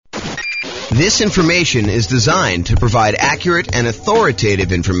This information is designed to provide accurate and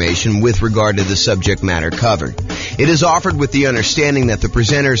authoritative information with regard to the subject matter covered. It is offered with the understanding that the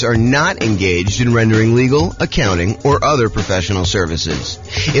presenters are not engaged in rendering legal, accounting, or other professional services.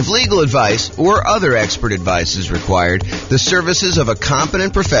 If legal advice or other expert advice is required, the services of a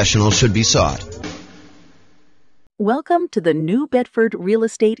competent professional should be sought. Welcome to the New Bedford Real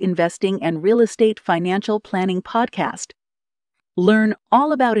Estate Investing and Real Estate Financial Planning Podcast. Learn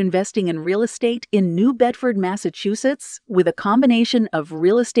all about investing in real estate in New Bedford, Massachusetts, with a combination of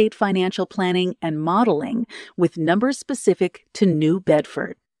real estate financial planning and modeling with numbers specific to New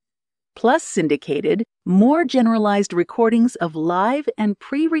Bedford. Plus syndicated, more generalized recordings of live and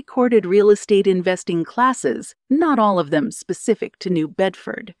pre-recorded real estate investing classes, not all of them specific to New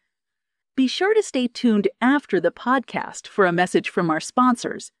Bedford. Be sure to stay tuned after the podcast for a message from our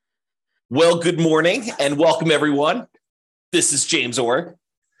sponsors. Well, good morning and welcome everyone. This is James Orr,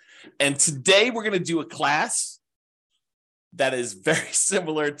 and today we're going to do a class that is very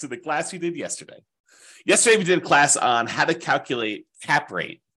similar to the class we did yesterday. Yesterday we did a class on how to calculate cap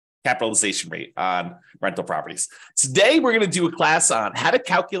rate, capitalization rate on rental properties. Today we're going to do a class on how to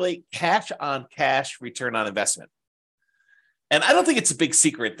calculate cash-on-cash return on investment. And I don't think it's a big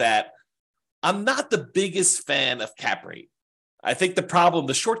secret that I'm not the biggest fan of cap rate. I think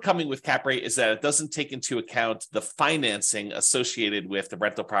the shortcoming with cap rate is that it doesn't take into account the financing associated with the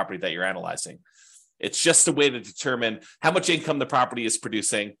rental property that you're analyzing. It's just a way to determine how much income the property is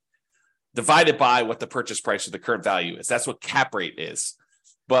producing, divided by what the purchase price or the current value is. That's what cap rate is.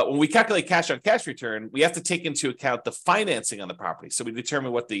 But when we calculate cash on cash return, we have to take into account the financing on the property. So we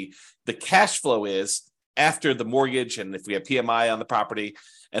determine what the cash flow is after the mortgage and if we have PMI on the property.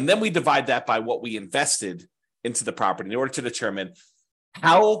 And then we divide that by what we invested into the property in order to determine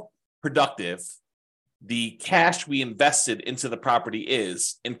how productive the cash we invested into the property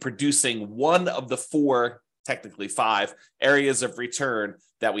is in producing one of the four, technically five, areas of return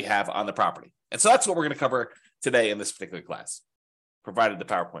that we have on the property. And so that's what we're going to cover today in this particular class, provided the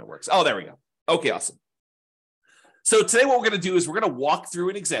PowerPoint works. Oh, there we go. Okay, awesome. So today what we're going to do is we're going to walk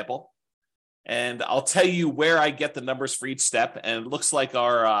through an example, and I'll tell you where I get the numbers for each step. And it looks like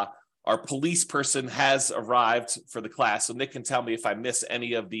our police person has arrived for the class, so Nick can tell me if I miss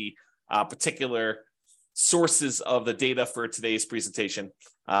any of the particular sources of the data for today's presentation.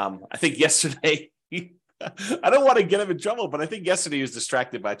 I think yesterday, I don't want to get him in trouble, but I think yesterday he was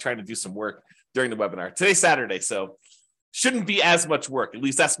distracted by trying to do some work during the webinar. Today's Saturday, so shouldn't be as much work. At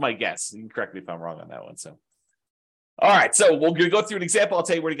least that's my guess. You can correct me if I'm wrong on that one. So, all right, so we're going to go through an example. I'll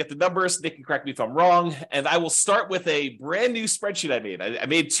tell you where to get the numbers. Nick can correct me if I'm wrong. And I will start with a brand new spreadsheet I made. I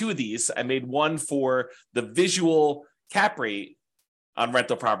made two of these. I made one for the visual cap rate on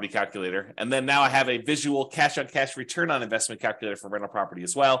rental property calculator. And then now I have a visual cash-on-cash return on investment calculator for rental property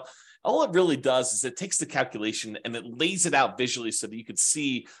as well. All it really does is it takes the calculation and it lays it out visually so that you could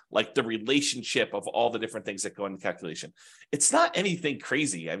see like the relationship of all the different things that go in the calculation. It's not anything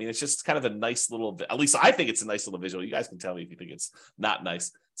crazy. I mean, it's just kind of a nice little, at least I think it's a nice little visual. You guys can tell me if you think it's not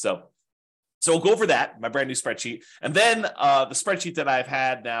nice. So we'll go over that, my brand new spreadsheet. And then the spreadsheet that I've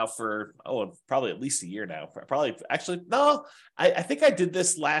had now for, probably at least a year now. I think I did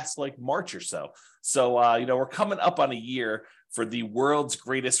this last like March or so. So, we're coming up on a year for the world's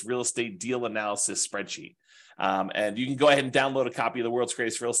greatest real estate deal analysis spreadsheet. And you can go ahead and download a copy of the world's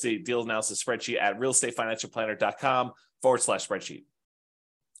greatest real estate deal analysis spreadsheet at realestatefinancialplanner.com/spreadsheet.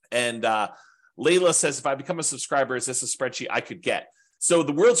 And Layla says, if I become a subscriber, is this a spreadsheet I could get? So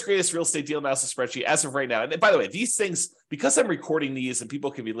the world's greatest real estate deal analysis spreadsheet, as of right now, and by the way, these things, because I'm recording these and people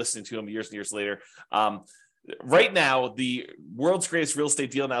can be listening to them years and years later, right now, the world's greatest real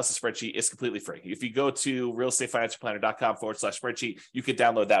estate deal analysis spreadsheet is completely free. If you go to realestatefinancialplanner.com/spreadsheet, you could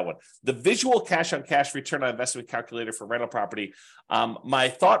download that one. The visual cash-on-cash return on investment calculator for rental property, my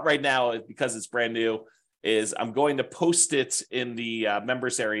thought right now, because it's brand new, is I'm going to post it in the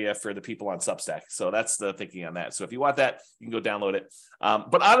members area for the people on Substack. So that's the thinking on that. So if you want that, you can go download it.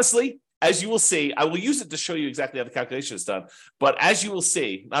 But honestly, as you will see, I will use it to show you exactly how the calculation is done. But as you will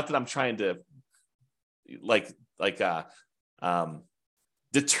see, not that I'm trying to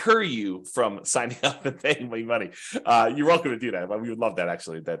deter you from signing up and paying me money. You're welcome to do that. We would love that,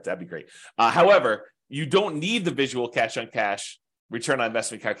 actually. That'd be great. However, you don't need the visual cash-on-cash return on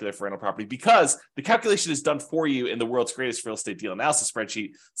investment calculator for rental property because the calculation is done for you in the world's greatest real estate deal analysis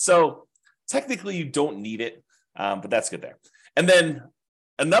spreadsheet. So technically, you don't need it, but that's good there. And then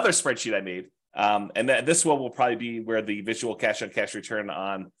another spreadsheet I made, and this one will probably be where the visual cash-on-cash return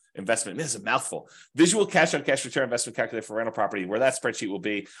on investment. This is a mouthful. Visual cash on cash return investment calculator for rental property, where that spreadsheet will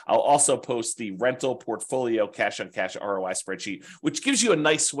be. I'll also post the rental portfolio cash on cash ROI spreadsheet, which gives you a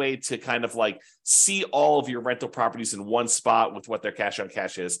nice way to kind of like see all of your rental properties in one spot with what their cash on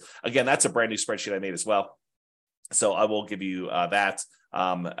cash is. Again, that's a brand new spreadsheet I made as well. So I will give you that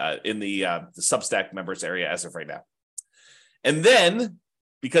in the Substack members area as of right now. And then,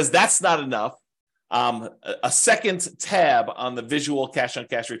 because that's not enough, a second tab on the visual cash on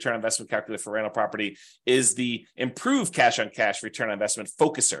cash return on investment calculator for rental property is the improved cash on cash return on investment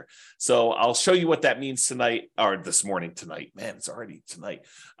focuser. So I'll show you what that means tonight, or this morning tonight. Man, it's already tonight.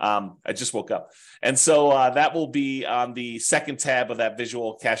 I just woke up. And so that will be on the second tab of that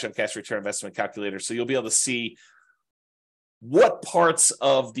visual cash on cash return investment calculator. So you'll be able to see what parts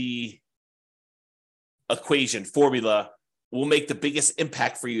of the equation formula will make the biggest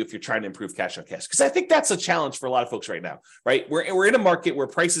impact for you if you're trying to improve cash on cash. Because I think that's a challenge for a lot of folks right now, right? We're in a market where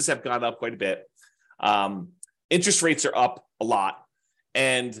prices have gone up quite a bit. Interest rates are up a lot,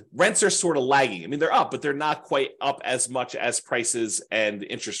 and rents are sort of lagging. I mean, they're up, but they're not quite up as much as prices and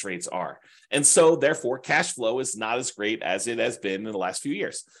interest rates are. And so therefore, cash flow is not as great as it has been in the last few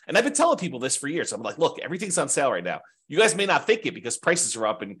years. And I've been telling people this for years. I'm like, look, everything's on sale right now. You guys may not think it because prices are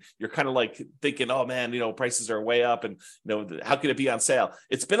up and you're kind of like thinking, oh man, prices are way up and how could it be on sale?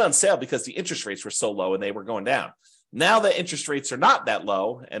 It's been on sale because the interest rates were so low and they were going down. Now that interest rates are not that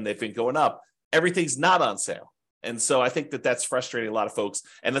low and they've been going up, everything's not on sale. And so I think that that's frustrating a lot of folks.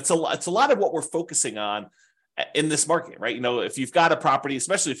 And it's a lot of what we're focusing on in this market, right? If you've got a property,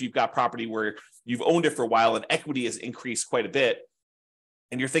 especially if you've got property where you've owned it for a while and equity has increased quite a bit,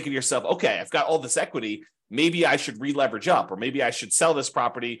 and you're thinking to yourself, okay, I've got all this equity, maybe I should re-leverage up, or maybe I should sell this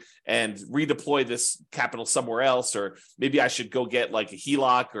property and redeploy this capital somewhere else, or maybe I should go get like a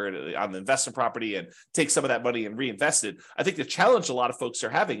HELOC or on the investment property and take some of that money and reinvest it. I think the challenge a lot of folks are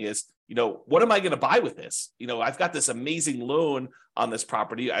having is, what am I going to buy with this? I've got this amazing loan on this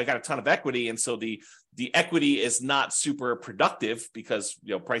property. I got a ton of equity. And so the equity is not super productive because,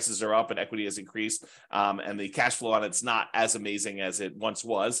 prices are up and equity has increased. And the cash flow on it's not as amazing as it once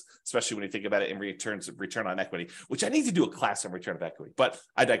was, especially when you think about it in return on equity, which I need to do a class on return of equity, but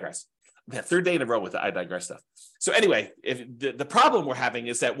I digress. That third day in a row with the I digress stuff. So anyway, if the problem we're having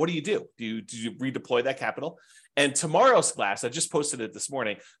is that what do? Do you redeploy that capital? And tomorrow's class, I just posted it this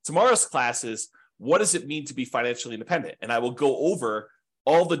morning. Tomorrow's class is what does it mean to be financially independent? And I will go over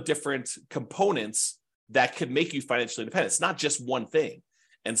all the different components that could make you financially independent. It's not just one thing.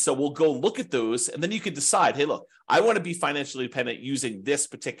 And so we'll go look at those, and then you can decide, hey, look, I want to be financially independent using this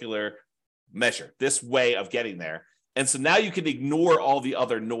particular measure, this way of getting there. And so now you can ignore all the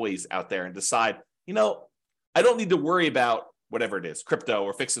other noise out there and decide, I don't need to worry about whatever it is, crypto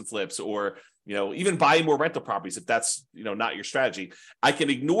or fix and flips, or, even buying more rental properties. If that's, not your strategy, I can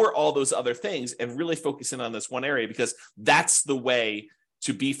ignore all those other things and really focus in on this one area, because that's the way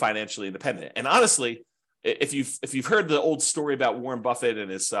to be financially independent. And honestly, if you've heard the old story about Warren Buffett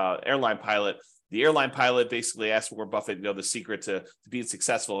and his airline pilot, the airline pilot basically asked Warren Buffett, the secret to being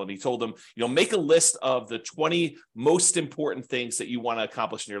successful. And he told him, make a list of the 20 most important things that you want to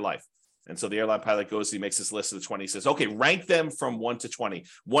accomplish in your life. And so the airline pilot goes, he makes this list of the 20, says, okay, rank them from 1 to 20,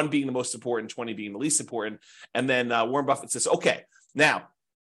 1 being the most important, 20 being the least important. And then Warren Buffett says, okay, now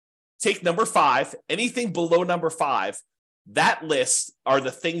take number 5, anything below number 5, that list are the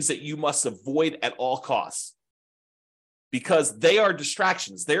things that you must avoid at all costs, because they are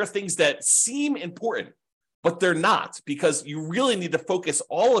distractions. They are things that seem important, but they're not, because you really need to focus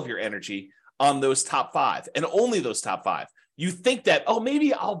all of your energy on those top 5 and only those top 5. You think that, oh,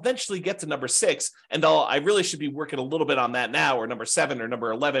 maybe I'll eventually get to number 6 and I really should be working a little bit on that now, or number 7 or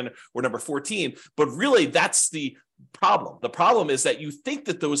number 11 or number 14. But really, that's the problem. The problem is that you think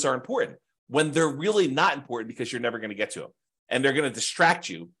that those are important when they're really not important, because you're never going to get to them. And they're going to distract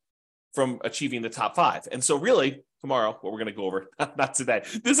you from achieving the top 5. And so really, tomorrow, what we're going to go over, not today,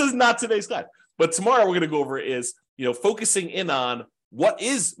 this is not today's class, but tomorrow we're going to go over is, focusing in on what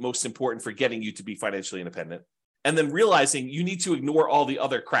is most important for getting you to be financially independent. And then realizing you need to ignore all the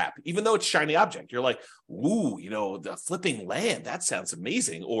other crap, even though it's shiny object. You're like, ooh, the flipping land, that sounds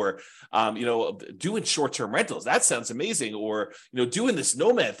amazing. Or, doing short-term rentals, that sounds amazing. Or, doing this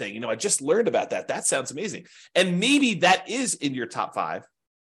nomad thing, I just learned about that. That sounds amazing. And maybe that is in your top 5.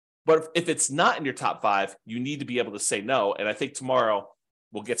 But if it's not in your top 5, you need to be able to say no. And I think tomorrow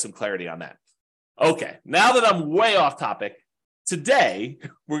we'll get some clarity on that. Okay, now that I'm way off topic, today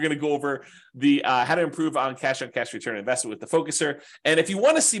we're going to go over the how to improve on cash return investment with the focuser. And if you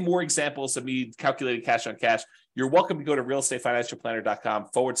want to see more examples of me calculating cash on cash, you're welcome to go to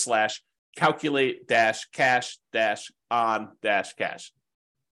realestatefinancialplanner.com/calculate-cash-on-cash.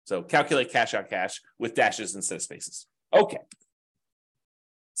 So calculate cash on cash with dashes instead of spaces. Okay.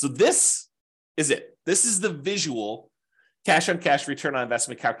 So this is it. This is the visual cash on cash return on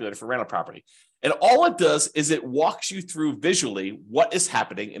investment calculator for rental property. And all it does is it walks you through visually what is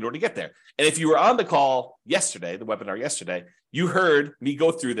happening in order to get there. And if you were on the call yesterday, the webinar yesterday, you heard me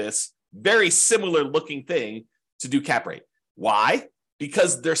go through this very similar looking thing to do cap rate. Why?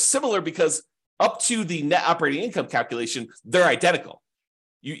 Because they're similar because up to the net operating income calculation, they're identical.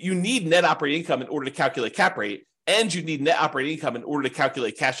 You need net operating income in order to calculate cap rate, and you need net operating income in order to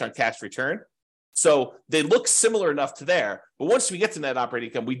calculate cash on cash return. So they look similar enough to there, but once we get to net operating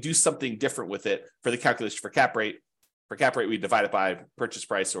income, we do something different with it for the calculation for cap rate. For cap rate, we divide it by purchase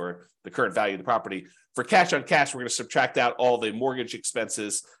price or the current value of the property. For cash on cash, we're going to subtract out all the mortgage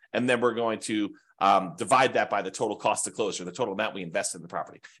expenses, and then we're going to divide that by the total cost to close or the total amount we invest in the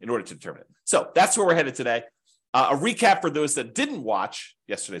property in order to determine it. So that's where we're headed today. A recap for those that didn't watch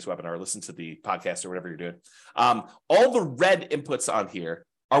yesterday's webinar or listen to the podcast or whatever you're doing. All the red inputs on here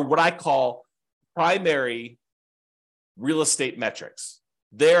are what I call primary real estate metrics.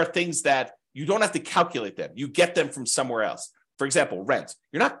 They are things that you don't have to calculate them. You get them from somewhere else. For example, rent.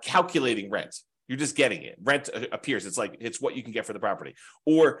 You're not calculating rent. You're just getting it. Rent appears. It's what you can get for the property.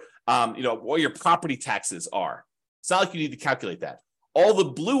 Or, what your property taxes are. It's not like you need to calculate that. All the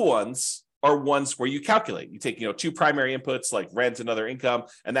blue ones are ones where you calculate. You take, two primary inputs like rent and other income,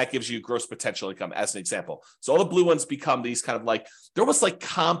 and that gives you gross potential income as an example. So all the blue ones become these kind of like, they're almost like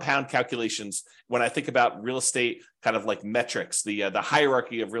compound calculations when I think about real estate kind of like metrics, the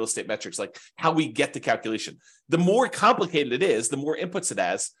hierarchy of real estate metrics, like how we get the calculation. The more complicated it is, the more inputs it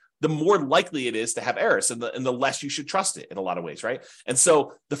has, the more likely it is to have errors and the less you should trust it in a lot of ways, right? And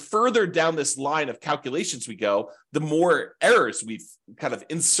so the further down this line of calculations we go, the more errors we've kind of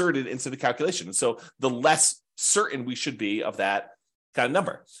inserted into the calculation. And so the less certain we should be of that kind of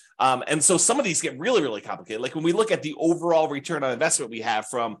number. And so some of these get really, really complicated. Like when we look at the overall return on investment we have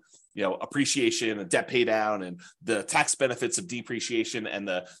from appreciation and debt pay down and the tax benefits of depreciation and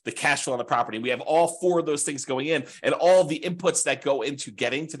the cash flow on the property. We have all four of those things going in and all the inputs that go into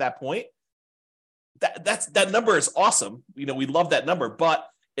getting to that point. That number is awesome. We love that number, but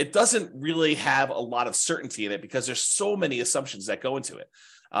it doesn't really have a lot of certainty in it because there's so many assumptions that go into it.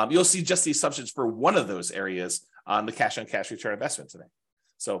 You'll see just the assumptions for one of those areas on the cash on cash return investment today.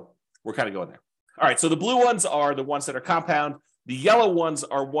 So we're kind of going there. All right. So the blue ones are the ones that are compound. The yellow ones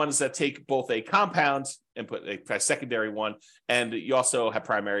are ones that take both a compound input, a secondary one, and you also have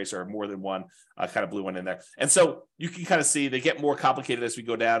primaries or more than one kind of blue one in there. And so you can kind of see they get more complicated as we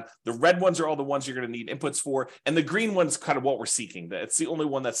go down. The red ones are all the ones you're going to need inputs for, and the green one's kind of what we're seeking. It's the only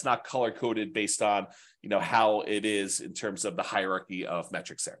one that's not color-coded based on how it is in terms of the hierarchy of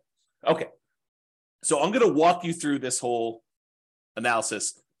metrics there. Okay, so I'm going to walk you through this whole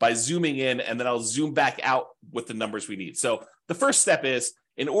analysis by zooming in, and then I'll zoom back out with the numbers we need. So the first step is,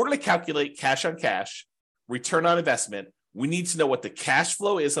 in order to calculate cash on cash, return on investment, we need to know what the cash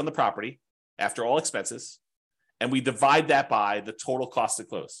flow is on the property after all expenses, and we divide that by the total cost to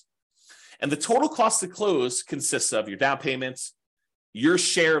close. And the total cost to close consists of your down payments, your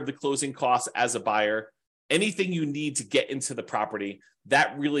share of the closing costs as a buyer, anything you need to get into the property,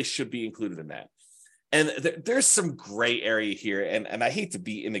 that really should be included in that. And there's some gray area here, and I hate to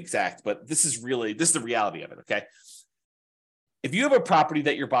be inexact, but this is the reality of it, okay? If you have a property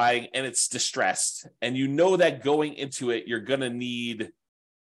that you're buying and it's distressed, and you know that going into it, you're going to need,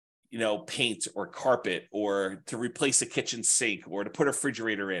 paint or carpet or to replace a kitchen sink or to put a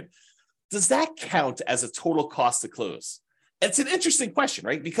refrigerator in, does that count as a total cost to close? And it's an interesting question,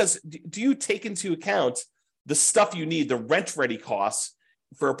 right? Because do you take into account the stuff you need, the rent-ready costs,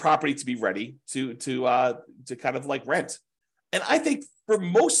 for a property to be ready to kind of like rent? And I think for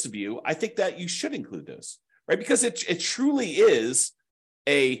most of you, I think that you should include those, right? Because it truly is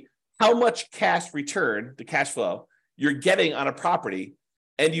how much cash return, the cash flow you're getting on a property,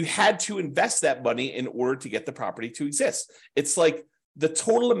 and you had to invest that money in order to get the property to exist. It's like the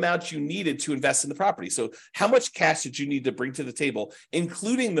total amount you needed to invest in the property. So how much cash did you need to bring to the table,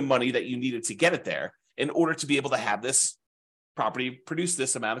 including the money that you needed to get it there in order to be able to have this property produce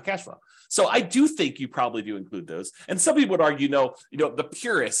this amount of cash flow? So I do think you probably do include those. And some people would argue, the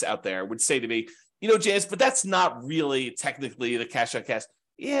purists out there would say to me, James, but that's not really technically the cash on cash.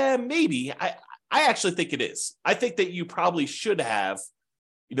 Yeah, maybe. I actually think it is. I think that you probably should have,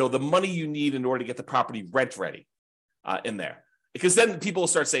 the money you need in order to get the property rent ready in there. Because then people will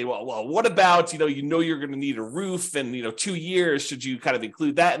start saying, well, what about, you're going to need a roof and, 2 years, should you kind of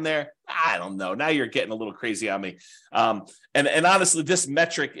include that in there? I don't know. Now you're getting a little crazy on me. And honestly, this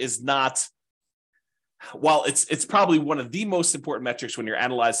metric is not, while it's probably one of the most important metrics when you're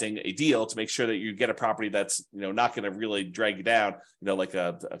analyzing a deal to make sure that you get a property that's not going to really drag you down, like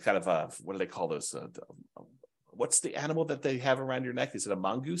a kind of a, what do they call those? What's the animal that they have around your neck? Is it a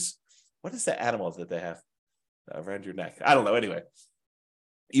mongoose? What is the animal that they have around your neck? I don't know. Anyway,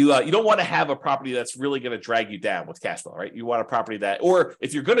 you don't want to have a property that's really going to drag you down with cash flow, right? You want a property that, or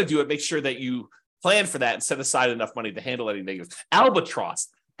if you're going to do it, make sure that you plan for that and set aside enough money to handle any negatives. Albatross.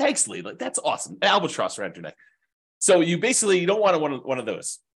 Thanks, Lee. That's awesome. Albatross around your neck. So you don't want one of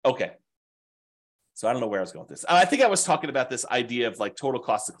those. Okay. So I don't know where I was going with this. I think I was talking about this idea of like total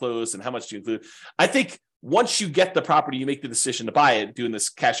cost to close and how much do you include. I think once you get the property, you make the decision to buy it, doing this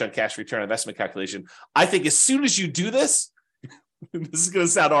cash on cash return on investment calculation. I think as soon as you do this, this is going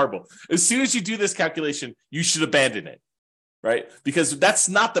to sound horrible. As soon as you do this calculation, you should abandon it, right? Because that's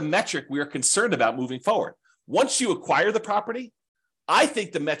not the metric we are concerned about moving forward. Once you acquire the property, I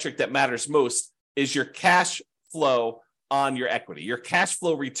think the metric that matters most is your cash flow on your equity, your cash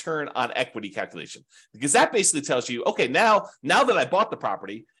flow return on equity calculation, because that basically tells you, okay, now that I bought the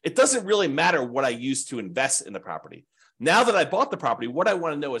property, it doesn't really matter what I use to invest in the property. Now that I bought the property, what I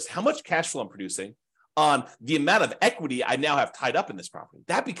want to know is how much cash flow I'm producing on the amount of equity I now have tied up in this property.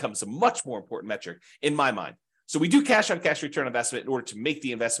 That becomes a much more important metric in my mind. So we do cash on cash return investment in order to make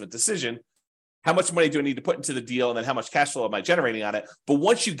the investment decision. How much money do I need to put into the deal? And then how much cash flow am I generating on it? But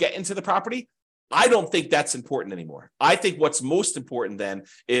once you get into the property, I don't think that's important anymore. I think what's most important then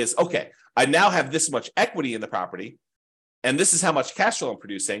is, okay, I now have this much equity in the property, and this is how much cash flow I'm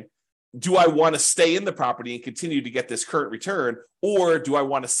producing. Do I want to stay in the property and continue to get this current return? Or do I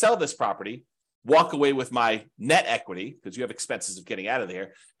want to sell this property, walk away with my net equity, because you have expenses of getting out of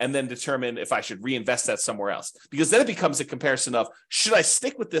there, and then determine if I should reinvest that somewhere else? Because then it becomes a comparison of, should I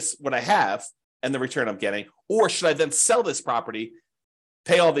stick with this, what I have, and the return I'm getting, or should I then sell this property,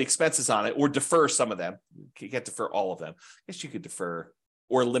 pay all the expenses on it, or defer some of them? You can't defer all of them. I guess you could defer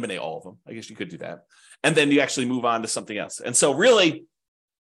or eliminate all of them. I guess you could do that. And then you actually move on to something else. And so really,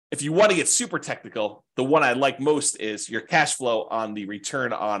 if you want to get super technical, the one I like most is your cash flow on the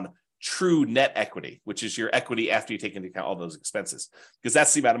return on true net equity, which is your equity after you take into account all those expenses, because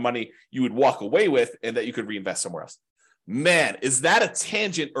that's the amount of money you would walk away with and that you could reinvest somewhere else. Man, is that a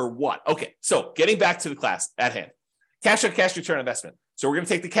tangent or what? Okay, so getting back to the class at hand. Cash on cash return on investment. So we're going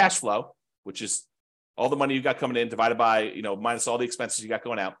to take the cash flow, which is all the money you got coming in, divided by, minus all the expenses you got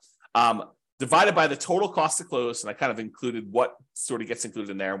going out, divided by the total cost to close. And I kind of included what sort of gets included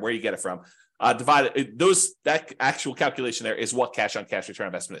in there and where you get it from. That actual calculation there is what cash on cash return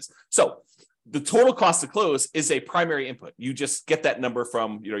on investment is. So the total cost to close is a primary input. You just get that number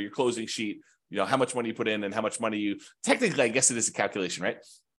from, your closing sheet, how much money you put in and how much money you, technically, I guess it is a calculation, right?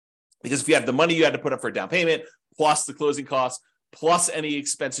 Because if you have the money you had to put up for a down payment, plus the closing costs, plus any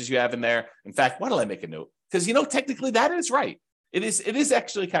expenses you have in there. In fact, why don't I make a note? Because, technically that is right. It is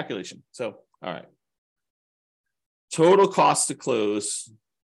actually a calculation. So, all right. Total cost to close.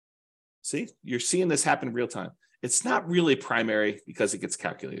 See, you're seeing this happen in real time. It's not really primary because it gets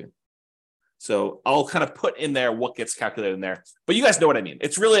calculated. So I'll kind of put in there what gets calculated in there, but you guys know what I mean.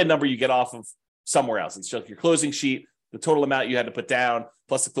 It's really a number you get off of somewhere else. It's just your closing sheet, the total amount you had to put down,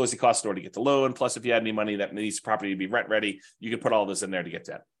 plus the closing cost in order to get the loan, plus if you had any money that needs property to be rent ready, you can put all this in there to get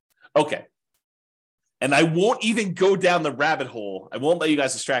that. Okay. And I won't even go down the rabbit hole. I won't let you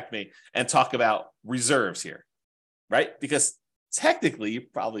guys distract me and talk about reserves here, right? Because technically, you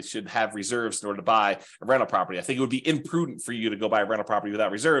probably should have reserves in order to buy a rental property. I think it would be imprudent for you to go buy a rental property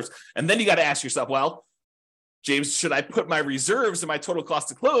without reserves. And then you got to ask yourself, well, James, should I put my reserves in my total cost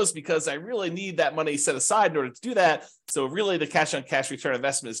to close? Because I really need that money set aside in order to do that. So really the cash on cash return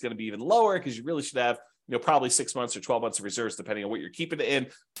investment is going to be even lower because you really should have, probably 6 months or 12 months of reserves, depending on what you're keeping it in,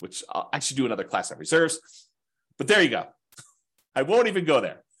 which I should do another class on reserves. But there you go. I won't even go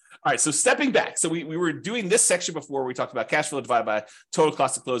there. All right, so stepping back. So we were doing this section before. We talked about cash flow divided by total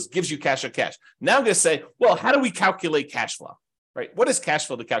cost to close gives you cash on cash. Now I'm going to say, well, how do we calculate cash flow, right? What does cash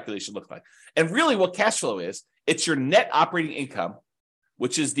flow, the calculation look like? And really what cash flow is, it's your net operating income,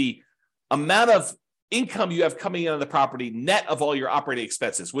 which is the amount of income you have coming in on the property, net of all your operating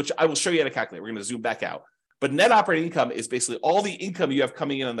expenses, which I will show you how to calculate. We're going to zoom back out. But net operating income is basically all the income you have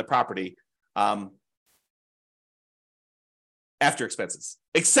coming in on the property after expenses,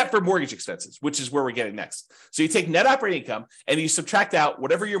 except for mortgage expenses, which is where we're getting next. So you take net operating income and you subtract out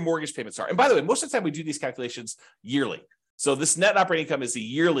whatever your mortgage payments are. And by the way, most of the time we do these calculations yearly. So this net operating income is the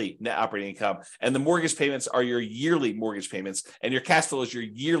yearly net operating income, and the mortgage payments are your yearly mortgage payments, and your cash flow is your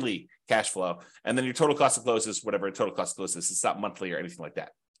yearly cash flow. And then your total cost of close is whatever total cost of close is. It's not monthly or anything like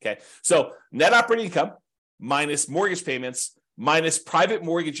that. Okay. So net operating income minus mortgage payments minus private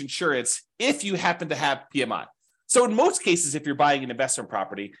mortgage insurance if you happen to have PMI. So in most cases, if you're buying an investment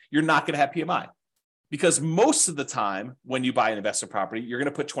property, you're not going to have PMI, because most of the time when you buy an investment property, you're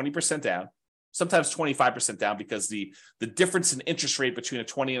going to put 20% down, sometimes 25% down, because the difference in interest rate between a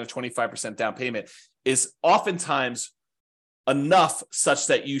 20 and a 25% down payment is oftentimes enough such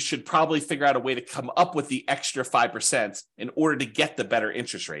that you should probably figure out a way to come up with the extra 5% in order to get the better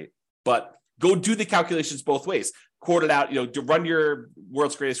interest rate. But go do the calculations both ways. Quote it out, to run your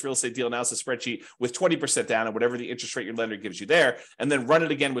world's greatest real estate deal analysis spreadsheet with 20% down and whatever the interest rate your lender gives you there, and then run it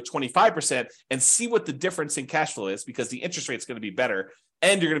again with 25% and see what the difference in cash flow is, because the interest rate is going to be better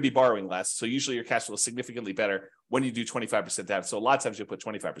and you're going to be borrowing less. So usually your cash flow is significantly better when you do 25% down. So a lot of times you'll put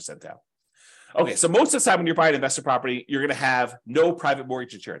 25% down. Okay, so most of the time when you're buying an investment property, you're going to have no private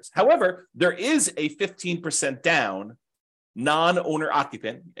mortgage insurance. However, there is a 15% down non-owner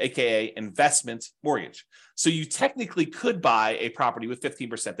occupant, aka investment mortgage. So you technically could buy a property with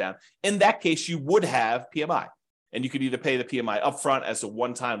 15% down. In that case, you would have PMI. And you could either pay the PMI upfront as a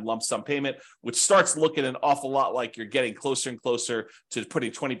one-time lump sum payment, which starts looking an awful lot like you're getting closer and closer to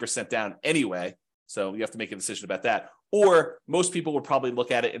putting 20% down anyway. So you have to make a decision about that. Or most people would probably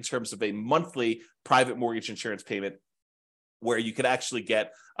look at it in terms of a monthly private mortgage insurance payment, where you could actually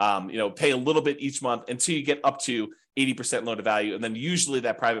get, pay a little bit each month until you get up to 80% loan to value. And then usually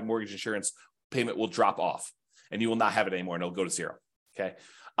that private mortgage insurance payment will drop off and you will not have it anymore and it'll go to zero. Okay.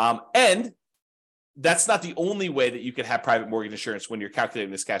 And that's not the only way that you can have private mortgage insurance when you're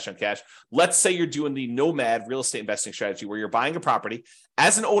calculating this cash on cash. Let's say you're doing the nomad real estate investing strategy where you're buying a property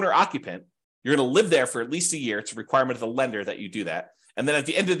as an owner occupant. You're going to live there for at least a year. It's a requirement of the lender that you do that. And then at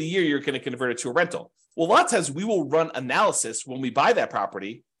the end of the year, you're going to convert it to a rental. Well, a lot of times we will run analysis when we buy that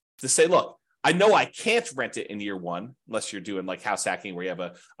property to say, look, I know I can't rent it in year one, unless you're doing like house hacking where you have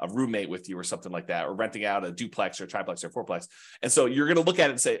a roommate with you or something like that, or renting out a duplex or triplex or fourplex. And so you're going to look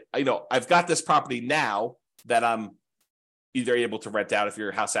at it and say, I've got this property now that I'm either able to rent out if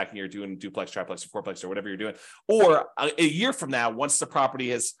you're house hacking or doing duplex, triplex, or fourplex, or whatever you're doing. Or a year from now, once the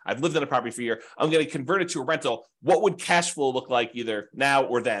property I've lived in a property for a year, I'm going to convert it to a rental. What would cash flow look like either now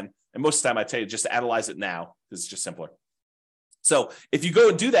or then? And most of the time I tell you just to analyze it now, because it's just simpler. So if you go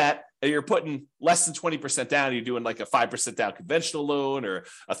and do that, and you're putting less than 20% down, you're doing like a 5% down conventional loan, or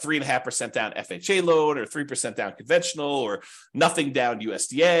a 3.5% down FHA loan, or 3% down conventional, or nothing down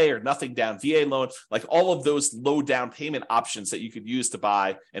USDA, or nothing down VA loan, like all of those low down payment options that you could use to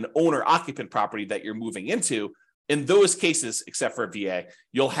buy an owner occupant property that you're moving into. In those cases, except for VA,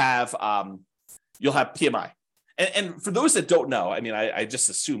 you'll have PMI. And for those that don't know, I mean, I just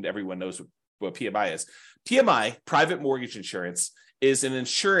assumed everyone knows what PMI is. PMI, private mortgage insurance, is an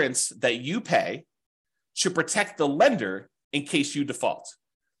insurance that you pay to protect the lender in case you default.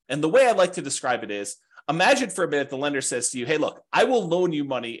 And the way I like to describe it is, imagine for a minute the lender says to you, hey, look, I will loan you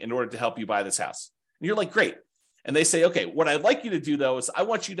money in order to help you buy this house. And you're like, great. And they say, okay, what I'd like you to do, though, is I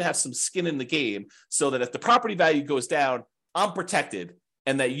want you to have some skin in the game so that if the property value goes down, I'm protected,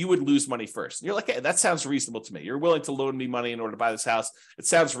 and that you would lose money first. And you're like, hey, that sounds reasonable to me. You're willing to loan me money in order to buy this house. It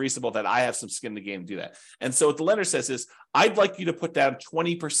sounds reasonable that I have some skin in the game to do that. And so what the lender says is, I'd like you to put down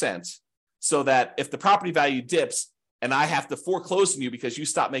 20% so that if the property value dips and I have to foreclose on you because you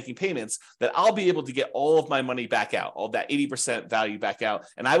stop making payments, that I'll be able to get all of my money back out, all that 80% value back out,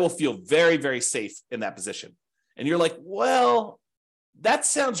 and I will feel very, very safe in that position. And you're like, well, that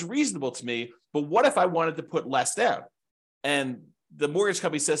sounds reasonable to me, but what if I wanted to put less down? And the mortgage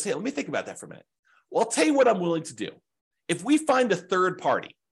company says, hey, let me think about that for a minute. Well, I'll tell you what I'm willing to do. If we find a third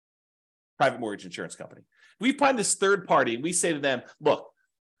party, private mortgage insurance company, we find this third party and we say to them, look,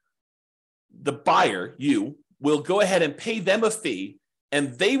 the buyer, you, will go ahead and pay them a fee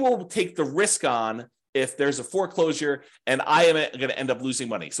and they will take the risk on if there's a foreclosure and I am going to end up losing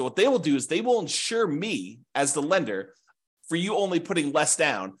money. So what they will do is they will insure me as the lender for you only putting less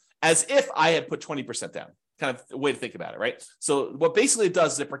down, as if I had put 20% down. Kind of a way to think about it, right? So what basically it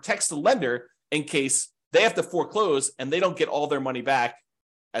does is it protects the lender in case they have to foreclose and they don't get all their money back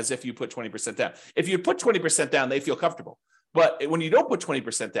as if you put 20% down. If you put 20% down, they feel comfortable. But when you don't put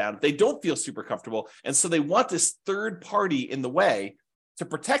 20% down, they don't feel super comfortable. And so they want this third party in the way to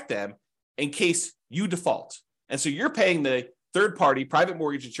protect them in case you default. And so you're paying the third party private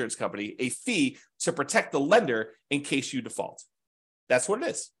mortgage insurance company a fee to protect the lender in case you default. That's what it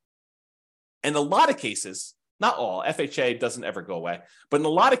is. In a lot of cases, not all, FHA doesn't ever go away, but in a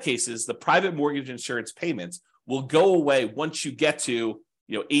lot of cases, the private mortgage insurance payments will go away once you get to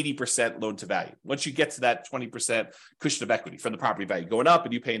 80% loan to value. Once you get to that 20% cushion of equity from the property value going up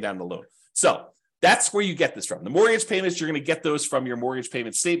and you paying down the loan. So That's where you get this from. The mortgage payments, you're going to get those from your mortgage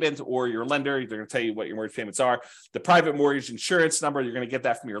payment statement or your lender. They're going to tell you what your mortgage payments are. The private mortgage insurance number, you're going to get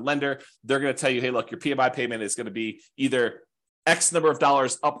that from your lender. They're going to tell you, hey, look, your PMI payment is going to be either X number of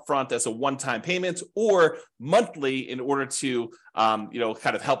dollars upfront as a one-time payment or monthly in order to,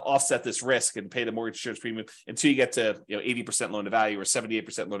 kind of help offset this risk and pay the mortgage insurance premium until you get to, 80% loan to value or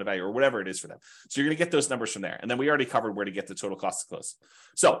 78% loan to value or whatever it is for them. So you're going to get those numbers from there. And then we already covered where to get the total cost to close.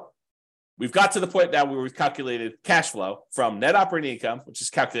 So we've got to the point now where we've calculated cash flow from net operating income, which is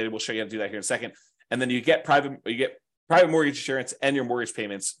calculated. We'll show you how to do that here in a second. And then you get private mortgage insurance and your mortgage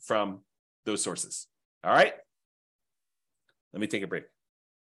payments from those sources. All right. Let me take a break.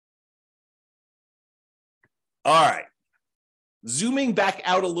 All right. Zooming back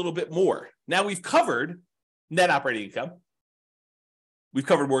out a little bit more. Now we've covered net operating income. We've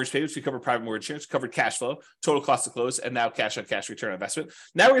covered mortgage payments. We covered private mortgage insurance, covered cash flow, total cost to close, and now cash on cash return on investment.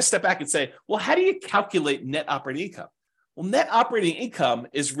 Now we're going to step back and say, well, how do you calculate net operating income? Well, net operating income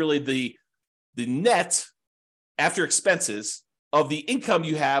is really the net after expenses of the income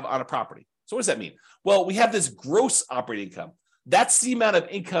you have on a property. So what does that mean? Well, we have this gross operating income. That's the amount of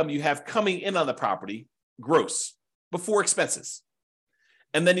income you have coming in on the property, gross, before expenses.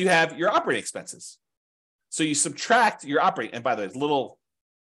 And then you have your operating expenses. So you subtract your operating, and by the way, little,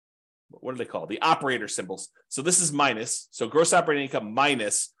 what do they call it? The operator symbols. So this is minus. So gross operating income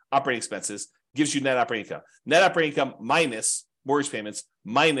minus operating expenses gives you net operating income. Net operating income minus mortgage payments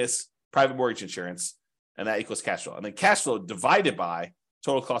minus private mortgage insurance, and that equals cash flow. And then cash flow divided by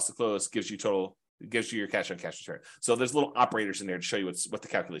total cost to close gives you your cash on cash return. So there's little operators in there to show you what the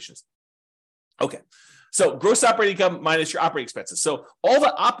calculation is. Okay. So gross operating income minus your operating expenses. So all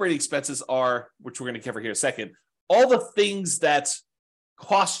the operating expenses are, which we're going to cover here in a second, all the things that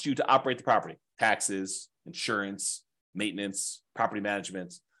cost you to operate the property: taxes, insurance, maintenance, property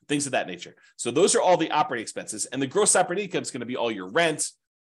management, things of that nature. So those are all the operating expenses. And the gross operating income is going to be all your rent,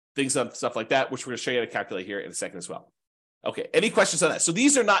 stuff like that, which we're going to show you how to calculate here in a second as well. Okay, any questions on that? So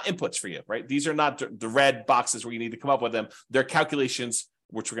these are not inputs for you, right? These are not the red boxes where you need to come up with them. They're calculations,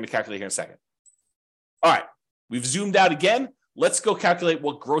 which we're going to calculate here in a second. All right, we've zoomed out again. Let's go calculate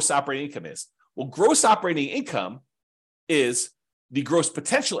what gross operating income is. Well, gross operating income is the gross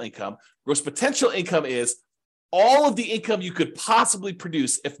potential income. Gross potential income is all of the income you could possibly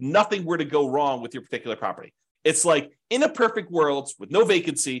produce if nothing were to go wrong with your particular property. It's like, in a perfect world with no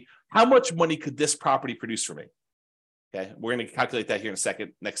vacancy, how much money could this property produce for me? Okay, we're going to calculate that here in a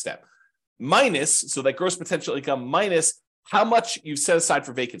second. Next step. Minus, so that gross potential income minus how much you've set aside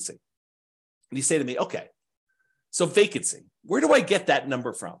for vacancy. And you say to me, okay, so vacancy, where do I get that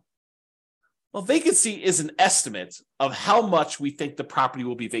number from? Well, vacancy is an estimate of how much we think the property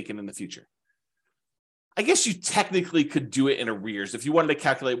will be vacant in the future. I guess you technically could do it in arrears. If you wanted to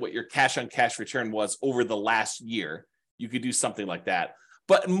calculate what your cash on cash return was over the last year, you could do something like that.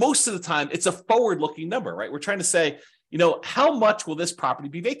 But most of the time, it's a forward-looking number, right? We're trying to say, how much will this property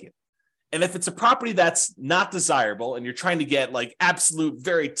be vacant? And if it's a property that's not desirable and you're trying to get like absolute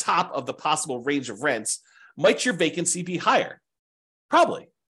very top of the possible range of rents, might your vacancy be higher? Probably,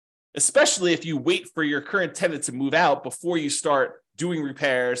 especially if you wait for your current tenant to move out before you start doing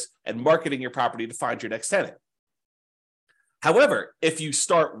repairs and marketing your property to find your next tenant. However, if you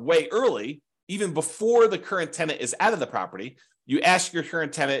start way early, even before the current tenant is out of the property, you ask your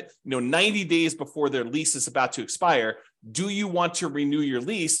current tenant, 90 days before their lease is about to expire, do you want to renew your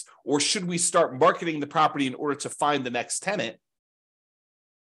lease, or should we start marketing the property in order to find the next tenant?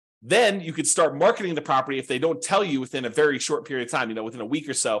 Then you could start marketing the property if they don't tell you within a very short period of time, within a week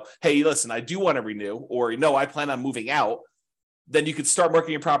or so, hey, listen, I do want to renew, or no, I plan on moving out. Then you could start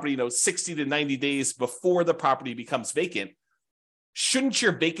marketing your property, 60 to 90 days before the property becomes vacant. Shouldn't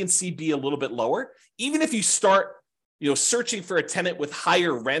your vacancy be a little bit lower? Even if you start searching for a tenant with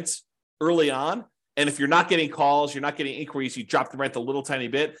higher rent early on, and if you're not getting calls, you're not getting inquiries, you drop the rent a little tiny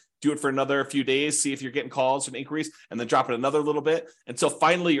bit, do it for another few days, see if you're getting calls and inquiries, and then drop it another little bit until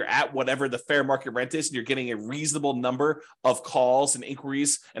finally you're at whatever the fair market rent is, and you're getting a reasonable number of calls and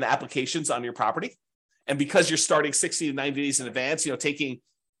inquiries and applications on your property. And because you're starting 60 to 90 days in advance, taking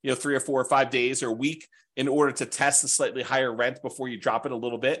 3 or 4 or 5 days or a week in order to test the slightly higher rent before you drop it a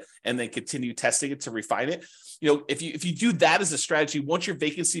little bit and then continue testing it to refine it. If you do that as a strategy, won't your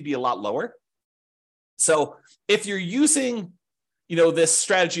vacancy be a lot lower? So if you're using, this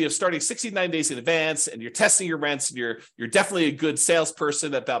strategy of starting 69 days in advance, and you're testing your rents, and you're definitely a good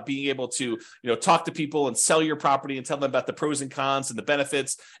salesperson about being able to, talk to people and sell your property and tell them about the pros and cons and the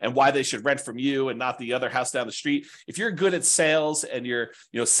benefits and why they should rent from you and not the other house down the street. If you're good at sales and you're,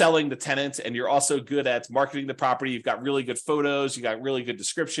 selling the tenant, and you're also good at marketing the property, you've got really good photos, you got really good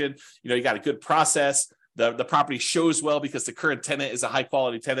description, you got a good process. The property shows well because the current tenant is a high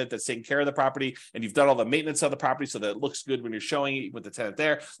quality tenant that's taking care of the property, and you've done all the maintenance of the property so that it looks good when you're showing it with the tenant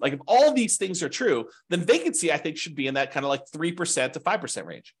there. Like, if all these things are true, then vacancy, I think, should be in that kind of like 3% to 5%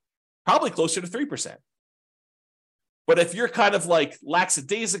 range, probably closer to 3%. But if you're kind of like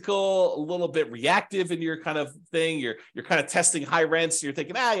lackadaisical, a little bit reactive in your kind of thing, you're kind of testing high rents, and you're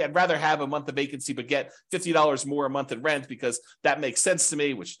thinking, I'd rather have a month of vacancy but get $50 more a month in rent because that makes sense to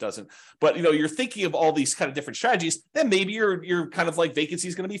me, which doesn't. But you're thinking of all these kind of different strategies, then maybe you're kind of like vacancy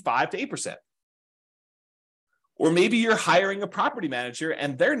is going to be 5 to 8%. Or maybe you're hiring a property manager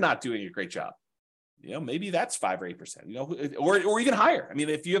and they're not doing a great job. Maybe that's 5 or 8%. Or even higher. I mean,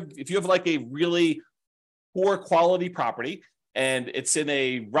 if you have like a really poor quality property and it's in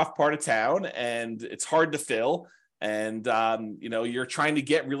a rough part of town and it's hard to fill, and you're trying to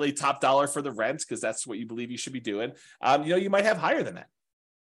get really top dollar for the rent because that's what you believe you should be doing, you might have higher than that.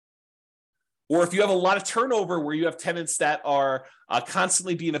 Or if you have a lot of turnover where you have tenants that are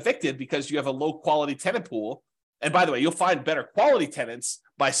constantly being evicted because you have a low quality tenant pool, and by the way, you'll find better quality tenants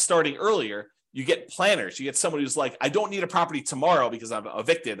by starting earlier. You get planners. You get someone who's like, I don't need a property tomorrow because I'm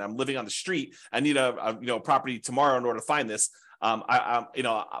evicted. I'm living on the street. I need a property tomorrow in order to find this.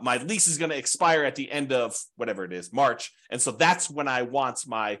 My lease is going to expire at the end of whatever it is, March, and so that's when I want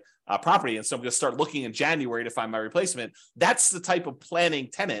my property. And so I'm going to start looking in January to find my replacement. That's the type of planning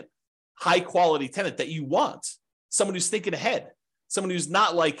tenant, high quality tenant that you want. Someone who's thinking ahead. Someone who's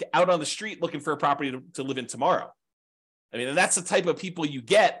not like out on the street looking for a property to live in tomorrow. I mean, and that's the type of people you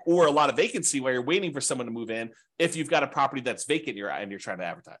get, or a lot of vacancy where you're waiting for someone to move in if you've got a property that's vacant and you're trying to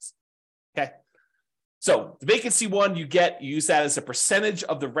advertise. Okay. So the vacancy one you use that as a percentage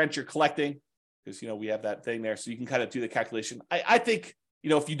of the rent you're collecting, because, we have that thing there. So you can kind of do the calculation. I think,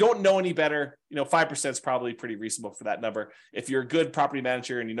 if you don't know any better, 5% is probably pretty reasonable for that number. If you're a good property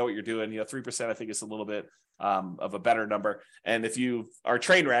manager and you know what you're doing, 3% I think is a little bit of a better number. And if you are a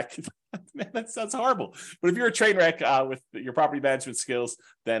train wreck, man, that sounds horrible. But if you're a train wreck with your property management skills,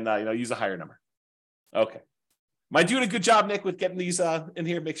 then use a higher number. Okay. Am I doing a good job, Nick, with getting these in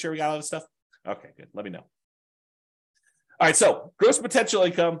here? Make sure we got all this stuff. Okay, good. Let me know. All right, so gross potential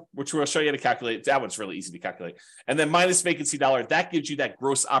income, which we'll show you how to calculate. That one's really easy to calculate. And then minus vacancy dollar, that gives you that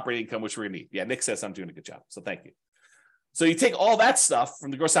gross operating income, which we're going to need. Yeah, Nick says I'm doing a good job, so thank you. So you take all that stuff from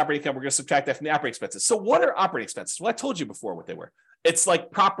the gross operating income, we're going to subtract that from the operating expenses. So what are operating expenses? Well, I told you before what they were. It's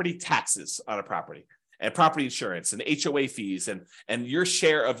like property taxes on a property, and property insurance and HOA fees and your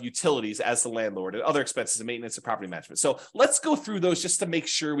share of utilities as the landlord and other expenses and maintenance and property management. So let's go through those just to make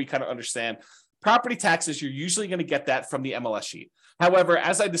sure we kind of understand. Property taxes, you're usually going to get that from the MLS sheet. However,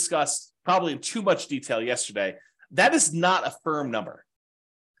 as I discussed probably in too much detail yesterday, that is not a firm number.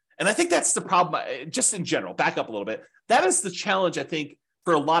 And I think that's the problem, just in general, back up a little bit. That is the challenge, I think,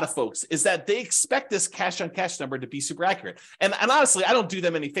 for a lot of folks, is that they expect this cash on cash number to be super accurate. And honestly, I don't do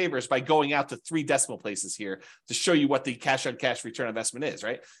them any favors by going out to 3 decimal places here to show you what the cash on cash return on investment is,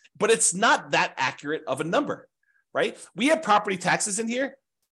 right? But it's not that accurate of a number, right? We have property taxes in here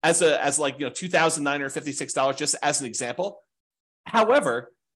as like, $2,956, just as an example.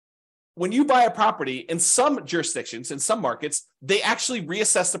 However, when you buy a property in some jurisdictions, in some markets, they actually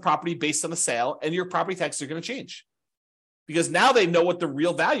reassess the property based on the sale, and your property taxes are going to change because now they know what the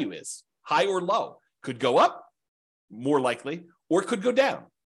real value is, high or low. Could go up, more likely, or it could go down,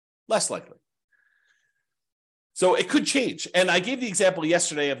 less likely. So it could change. And I gave the example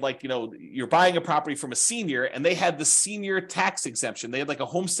yesterday of like, you're buying a property from a senior and they had the senior tax exemption. They had like a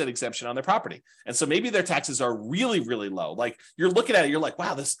homestead exemption on their property. And so maybe their taxes are really, really low. Like you're looking at it, you're like,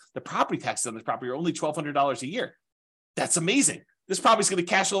 wow, the property taxes on this property are only $1,200 a year. That's amazing. This property's going to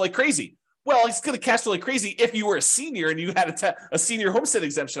cash flow like crazy. Well, it's going to cash flow like crazy if you were a senior and you had a senior homestead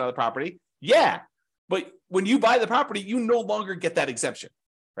exemption on the property. Yeah. But when you buy the property, you no longer get that exemption.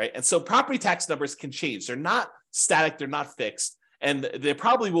 Right. And so property tax numbers can change. They're not static. They're not fixed. And they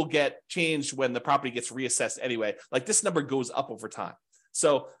probably will get changed when the property gets reassessed anyway. Like this number goes up over time.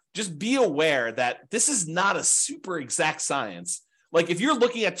 So just be aware that this is not a super exact science. Like if you're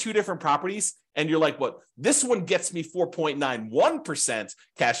looking at 2 different properties and you're like, what, this one gets me 4.91%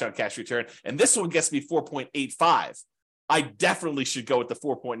 cash on cash return, and this one gets me 4.85. I definitely should go with the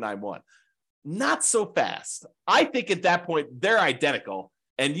 4.91. Not so fast. I think at that point, they're identical.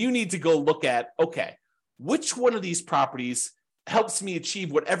 And you need to go look at, okay, which one of these properties helps me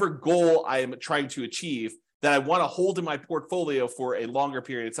achieve whatever goal I am trying to achieve that I want to hold in my portfolio for a longer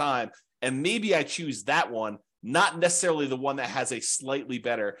period of time. And maybe I choose that one, not necessarily the one that has a slightly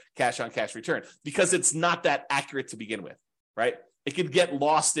better cash on cash return, because it's not that accurate to begin with, right? It could get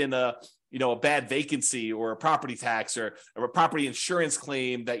lost in a bad vacancy or a property tax or a property insurance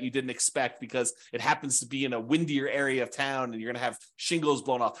claim that you didn't expect because it happens to be in a windier area of town and you're going to have shingles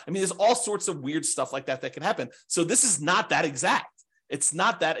blown off. I mean, there's all sorts of weird stuff like that can happen. So this is not that exact. It's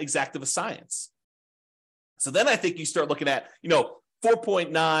not that exact of a science. So then I think you start looking at,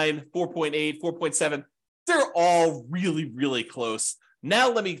 4.9, 4.8, 4.7. They're all really, really close.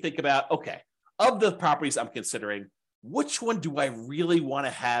 Now let me think about, okay, of the properties I'm considering, which one do I really want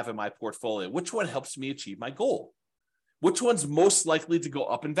to have in my portfolio? Which one helps me achieve my goal? Which one's most likely to go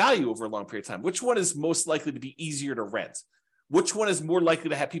up in value over a long period of time? Which one is most likely to be easier to rent? Which one is more likely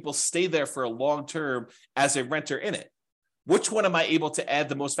to have people stay there for a long term as a renter in it? Which one am I able to add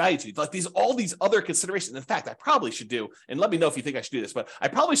the most value to? Like all these other considerations. In fact, I probably should do, and let me know if you think I should do this, but I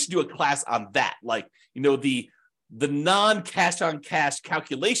probably should do a class on that. Like, the non-cash on cash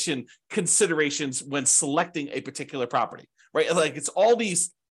calculation considerations when selecting a particular property, right? Like it's all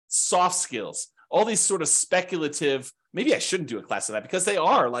these soft skills, all these sort of speculative, maybe I shouldn't do a class on that because they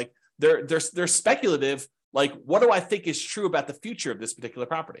are like, they're speculative. Like, what do I think is true about the future of this particular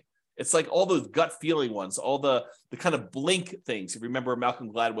property? It's like all those gut feeling ones, all the kind of blink things. If you remember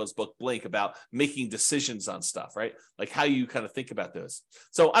Malcolm Gladwell's book, Blink, about making decisions on stuff, right? Like how you kind of think about those.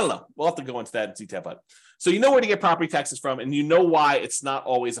 So I don't know. We'll have to go into that in detail, but so you know where to get property taxes from, and you know why it's not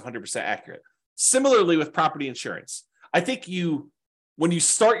always 100% accurate. Similarly with property insurance, I think when you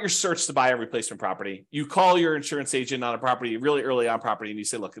start your search to buy a replacement property, you call your insurance agent on a property really early on property, and you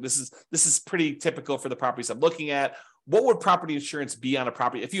say, look, this is pretty typical for the properties I'm looking at. What would property insurance be on a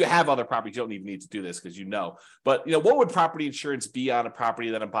property? If you have other properties, you don't even need to do this because but what would property insurance be on a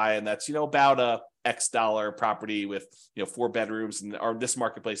property that I'm buying that's, about a X dollar property with, 4 bedrooms or this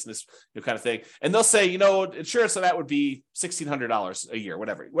marketplace and this kind of thing. And they'll say, insurance on that would be $1,600 a year,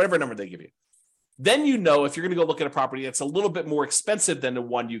 whatever number they give you. Then if you're going to go look at a property that's a little bit more expensive than the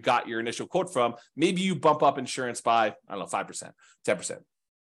one you got your initial quote from, maybe you bump up insurance by, 5%, 10%.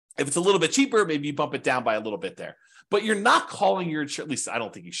 If it's a little bit cheaper, maybe you bump it down by a little bit there. But you're not calling your insurance, at least I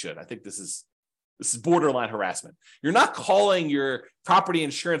don't think you should. I think this is borderline harassment. You're not calling your property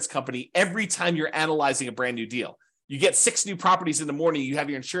insurance company every time you're analyzing a brand new deal. You get 6 new properties in the morning, you have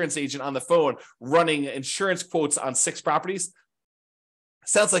your insurance agent on the phone running insurance quotes on 6 properties.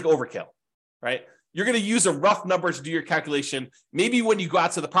 Sounds like overkill, right? You're going to use a rough number to do your calculation. Maybe when you go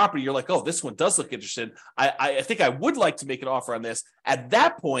out to the property, you're like, oh, this one does look interesting. I think I would like to make an offer on this. At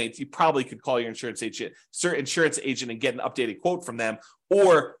that point, you probably could call your insurance agent and get an updated quote from them.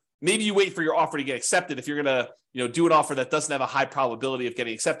 Or maybe you wait for your offer to get accepted. If you're going to do an offer that doesn't have a high probability of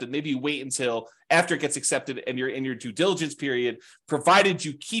getting accepted, maybe you wait until after it gets accepted and you're in your due diligence period, provided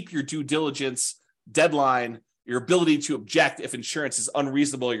you keep your due diligence deadline, your ability to object if insurance is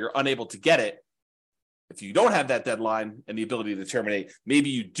unreasonable or you're unable to get it. If you don't have that deadline and the ability to terminate, maybe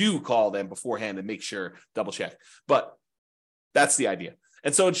you do call them beforehand and make sure, double check. But that's the idea.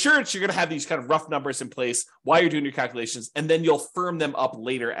 And so insurance, you're going to have these kind of rough numbers in place while you're doing your calculations, and then you'll firm them up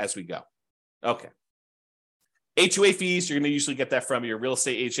later as we go. Okay. HOA fees, you're going to usually get that from your real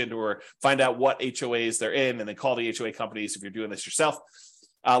estate agent or find out what HOAs they're in and then call the HOA companies if you're doing this yourself.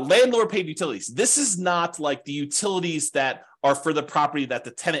 Landlord paid utilities. This is not like the utilities that are for the property that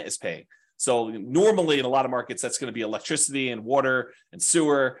the tenant is paying. So normally in a lot of markets, that's going to be electricity and water and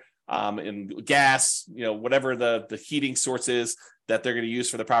sewer and gas, whatever the heating source is that they're going to use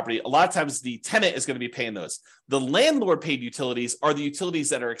for the property. A lot of times the tenant is going to be paying those. The landlord paid utilities are the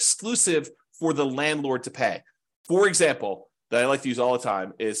utilities that are exclusive for the landlord to pay. For example, that I like to use all the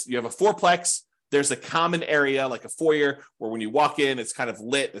time is you have a fourplex. There's a common area like a foyer where when you walk in, it's kind of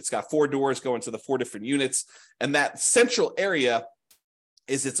lit. It's got 4 doors going to the 4 different units. And that central area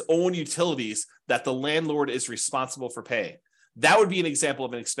is its own utilities that the landlord is responsible for paying. That would be an example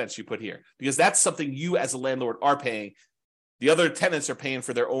of an expense you put here because that's something you as a landlord are paying. The other tenants are paying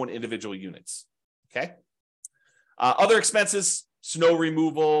for their own individual units. Okay. Other expenses, snow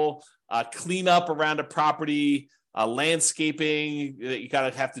removal, cleanup around a property, landscaping that you kind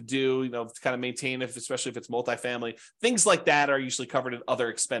of have to do, to kind of maintain it, especially if it's multifamily. Things like that are usually covered in other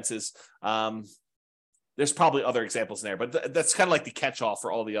expenses. There's probably other examples in there, but that's kind of like the catch-all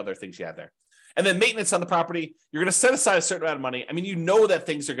for all the other things you have there. And then maintenance on the property, you're going to set aside a certain amount of money. I mean, you know that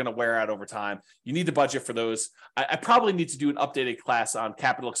things are going to wear out over time. You need to budget for those. I probably need to do an updated class on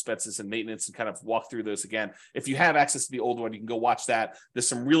capital expenses and maintenance and kind of walk through those again. If you have access to the old one, you can go watch that. There's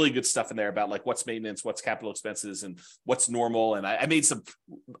some really good stuff in there about like what's maintenance, what's capital expenses, and what's normal. And I made some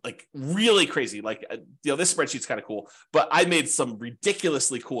like really crazy, like, this spreadsheet's kind of cool, but I made some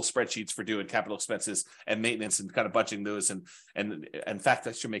ridiculously cool spreadsheets for doing capital expenses and maintenance and kind of budgeting those. And in fact,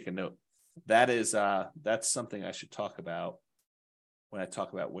 I should make a note. That's something I should talk about when I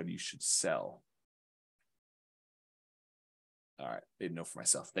talk about when you should sell. All right, made a note for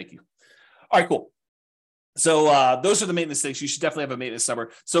myself. Thank you. All right, cool. So those are the maintenance things. You should definitely have a maintenance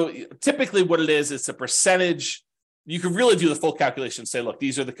number. So typically what it is, it's a percentage. You can really do the full calculation and say, look,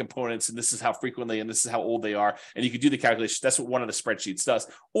 these are the components and this is how frequently and this is how old they are. And you could do the calculation. That's what one of the spreadsheets does.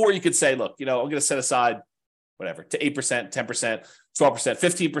 Or you could say, look, I'm going to set aside whatever, to 8%, 10%,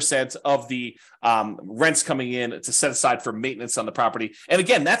 12%, 15% of the rents coming in to set aside for maintenance on the property. And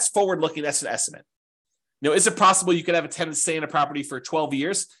again, that's forward-looking. That's an estimate. Is it possible you could have a tenant stay in a property for 12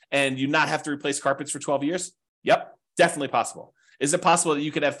 years and you not have to replace carpets for 12 years? Yep, definitely possible. Is it possible that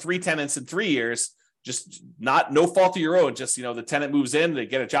you could have 3 tenants in 3 years, just no fault of your own, just, the tenant moves in, they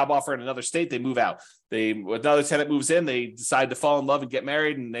get a job offer in another state, they move out. Another tenant moves in, they decide to fall in love and get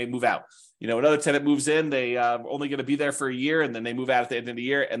married and they move out. Another tenant moves in, they only going to be there for a year and then they move out at the end of the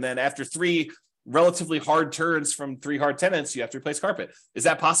year. And then after 3 relatively hard turns from 3 hard tenants, you have to replace carpet. Is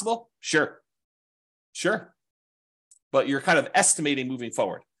that possible? Sure. But you're kind of estimating moving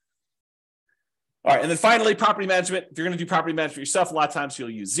forward. All right. And then finally, property management. If you're going to do property management yourself, a lot of times you'll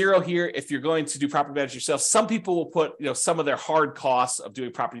use 0 here. If you're going to do property management yourself, some people will put, some of their hard costs of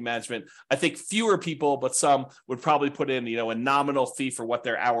doing property management. I think fewer people, but some would probably put in, a nominal fee for what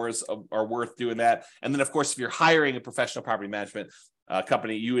their hours are worth doing that. And then of course, if you're hiring a professional property management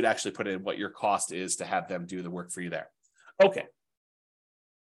company, you would actually put in what your cost is to have them do the work for you there. Okay.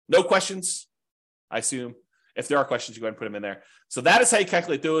 No questions, I assume. If there are questions, you go ahead and put them in there. So that is how you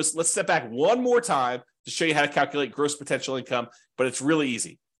calculate those. Let's step back one more time to show you how to calculate gross potential income, but it's really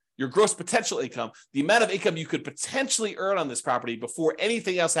easy. Your gross potential income, the amount of income you could potentially earn on this property before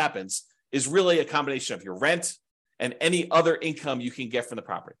anything else happens, is really a combination of your rent and any other income you can get from the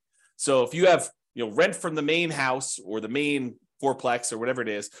property. So if you have, rent from the main house or the main fourplex or whatever it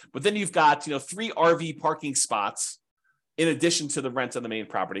is, but then you've got, 3 RV parking spots in addition to the rent on the main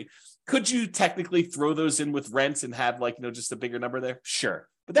property. Could you technically throw those in with rent and have just a bigger number there? Sure.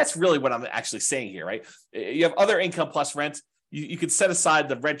 But that's really what I'm actually saying here, right? You have other income plus rent. You could set aside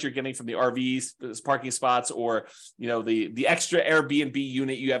the rent you're getting from the RVs, those parking spots, or, the extra Airbnb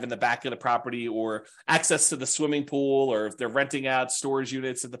unit you have in the back of the property, or access to the swimming pool, or if they're renting out storage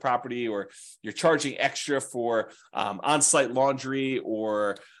units at the property, or you're charging extra for on-site laundry,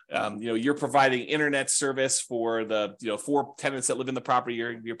 or you're providing internet service for the 4 tenants that live in the property.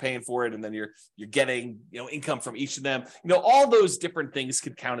 You're paying for it, and then you're getting income from each of them. All those different things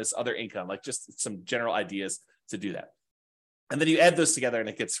could count as other income, like just some general ideas to do that. And then you add those together, and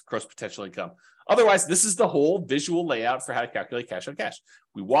it gets gross potential income. Otherwise, this is the whole visual layout for how to calculate cash on cash.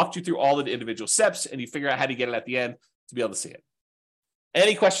 We walked you through all of the individual steps, and you figure out how to get it at the end to be able to see it.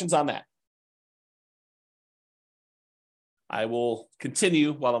 Any questions on that? I will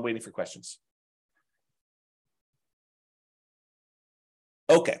continue while I'm waiting for questions.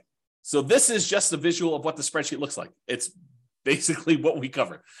 Okay, so this is just a visual of what the spreadsheet looks like. It's basically what we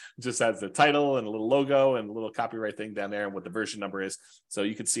covered. It just has the title and a little logo and a little copyright thing down there and what the version number is, so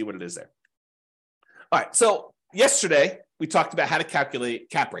you can see what it is there. All right, so yesterday we talked about how to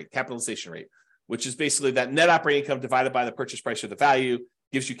calculate cap rate, capitalization rate, which is basically that net operating income divided by the purchase price or the value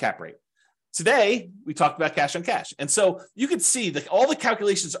gives you cap rate. Today, we talked about cash on cash. And so you can see that all the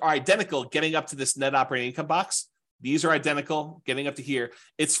calculations are identical getting up to this net operating income box. These are identical getting up to here.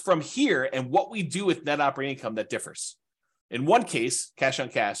 It's from here and what we do with net operating income that differs. In one case, cash on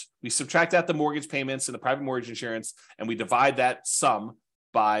cash, we subtract out the mortgage payments and the private mortgage insurance, and we divide that sum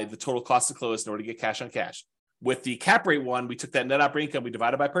by the total cost to close in order to get cash on cash. With the cap rate one, we took that net operating income, we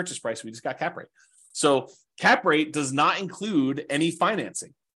divided by purchase price, we just got cap rate. So cap rate does not include any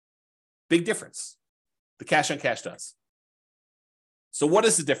financing. Big difference. The cash on cash does. So what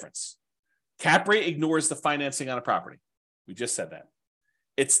is the difference? Cap rate ignores the financing on a property. We just said that.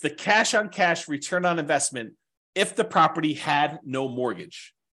 It's the cash on cash return on investment if the property had no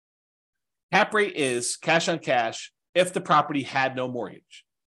mortgage. Cap rate is cash on cash if the property had no mortgage.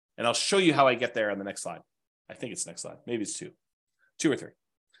 And I'll show you how I get there on the next slide. I think it's the next slide. Maybe it's 2 or 3.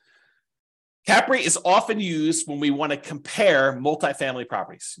 Cap rate is often used when we want to compare multifamily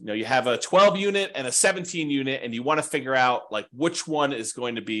properties. You have a 12 unit and a 17 unit, and you want to figure out like which one is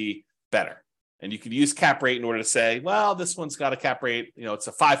going to be better. And you can use cap rate in order to say, well, this one's got a cap rate, it's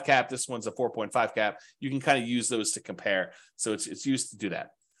a 5 cap, this one's a 4.5 cap. You can kind of use those to compare. So it's used to do that.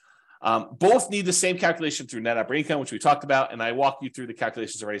 Both need the same calculation through net operating income, which we talked about, and I walked you through the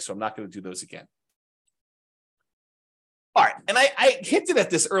calculations already, so I'm not going to do those again. All right, and I hinted at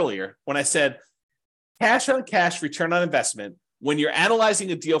this earlier when I said cash on cash return on investment, when you're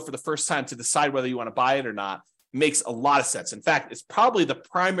analyzing a deal for the first time to decide whether you want to buy it or not, makes a lot of sense. In fact, it's probably the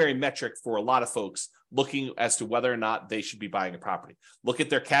primary metric for a lot of folks looking as to whether or not they should be buying a property. Look at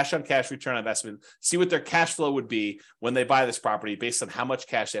their cash on cash return on investment, see what their cash flow would be when they buy this property based on how much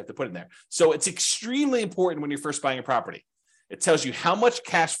cash they have to put in there. So it's extremely important when you're first buying a property. It tells you how much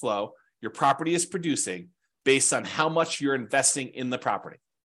cash flow your property is producing based on how much you're investing in the property.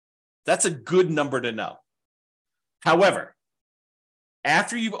 That's a good number to know. However,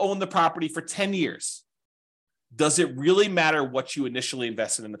 after you've owned the property for 10 years, does it really matter what you initially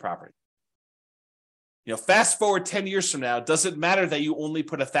invested in the property? Fast forward 10 years from now, does it matter that you only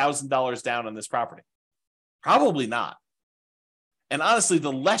put $1,000 down on this property? Probably not. And honestly,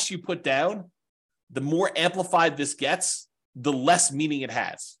 the less you put down, the more amplified this gets, the less meaning it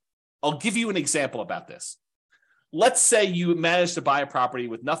has. I'll give you an example about this. Let's say you managed to buy a property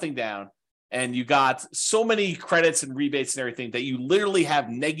with nothing down, and you got so many credits and rebates and everything that you literally have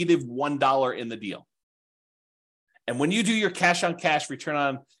negative $1 in the deal. And when you do your cash on cash return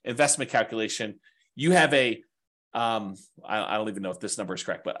on investment calculation, you have I don't even know if this number is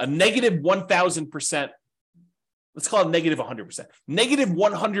correct, but a negative 1,000%, let's call it negative 100%, negative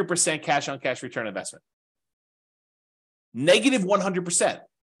 100% cash on cash return on investment. Negative 100%.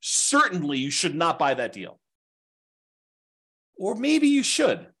 Certainly you should not buy that deal. Or maybe you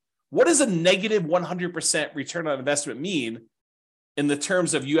should. What does a negative 100% return on investment mean in the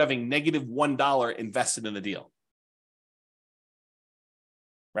terms of you having negative $1 invested in the deal?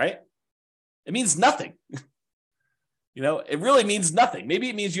 Right? It means nothing. It really means nothing. Maybe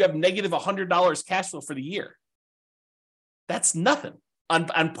it means you have negative $100 cash flow for the year. That's nothing.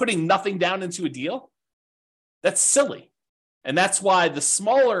 On putting nothing down into a deal, that's silly. And that's why the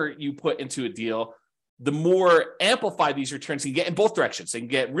smaller you put into a deal, the more amplified these returns can get in both directions. They can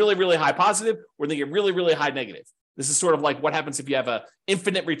get really, really high positive, or they get really, really high negative. This is sort of like what happens if you have an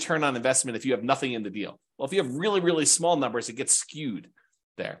infinite return on investment if you have nothing in the deal. Well, if you have really, really small numbers, it gets skewed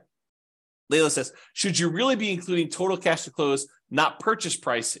there. Layla says, should you really be including total cash to close, not purchase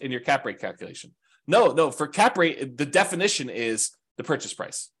price in your cap rate calculation? No, for cap rate, the definition is the purchase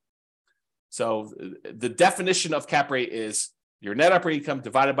price. So the definition of cap rate is your net operating income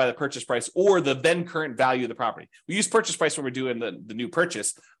divided by the purchase price or the then current value of the property. We use purchase price when we're doing the new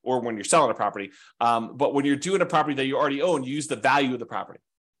purchase or when you're selling a property. But when you're doing a property that you already own, you use the value of the property.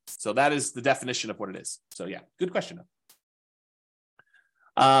 So that is the definition of what it is. So yeah, good question.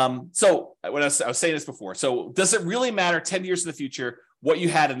 So when I was saying this before, so does it really matter 10 years in the future what you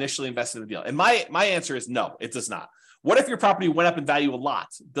had initially invested in the deal? And my answer is no, it does not. What if your property went up in value a lot?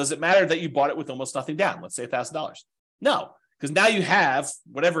 Does it matter that you bought it with almost nothing down? Let's say $1,000. No, because now you have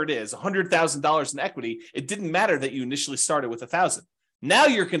whatever it is, $100,000 in equity. It didn't matter that you initially started with $1,000. Now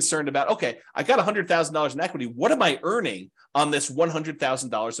you're concerned about, okay, I got $100,000 in equity. What am I earning on this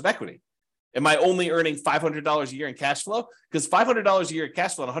 $100,000 of equity? Am I only earning $500 a year in cash flow? Because $500 a year in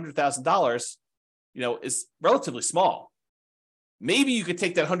cash flow on $100,000, is relatively small. Maybe you could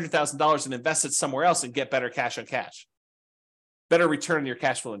take that $100,000 and invest it somewhere else and get better cash on cash, better return on your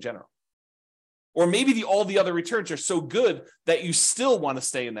cash flow in general. Or maybe all the other returns are so good that you still want to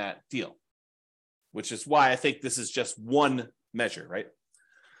stay in that deal, which is why I think this is just one measure, right?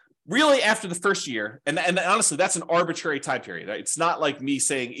 Really, after the first year, and honestly, that's an arbitrary time period. Right? It's not like me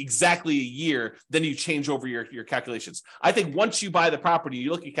saying exactly a year, then you change over your calculations. I think once you buy the property,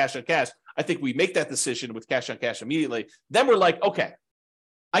 you look at cash on cash, I think we make that decision with cash on cash immediately. Then we're like, okay,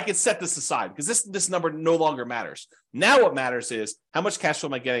 I can set this aside because this number no longer matters. Now what matters is how much cash flow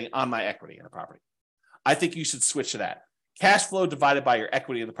am I getting on my equity in a property? I think you should switch to that. Cash flow divided by your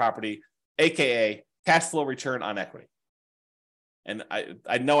equity in the property, AKA cash flow return on equity. And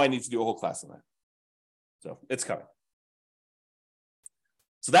I know I need to do a whole class on that. So it's coming.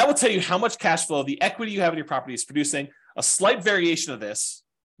 So that will tell you how much cash flow the equity you have in your property is producing. A slight variation of this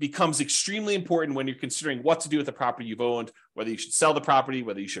becomes extremely important when you're considering what to do with the property you've owned, whether you should sell the property,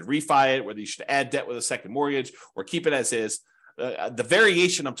 whether you should refi it, whether you should add debt with a second mortgage or keep it as is. The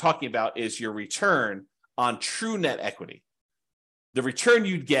variation I'm talking about is your return on true net equity. The return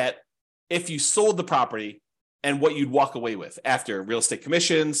you'd get if you sold the property and what you'd walk away with after real estate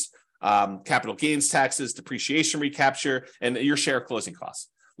commissions, capital gains taxes, depreciation recapture, and your share of closing costs.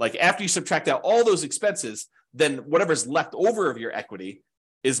 Like after you subtract out all those expenses, then whatever's left over of your equity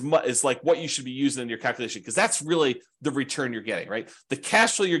is like what you should be using in your calculation, because that's really the return you're getting, right? The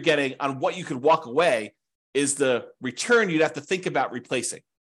cash flow you're getting on what you could walk away is the return you'd have to think about replacing.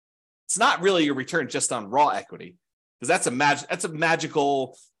 It's not really your return just on raw equity, because that's a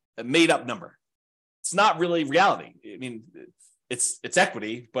magical made up number. It's not really reality. I mean, it's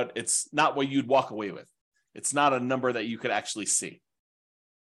equity, but it's not what you'd walk away with. It's not a number that you could actually see.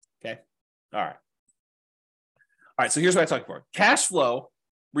 Okay. All right. So here's what I'm talking about. Cash flow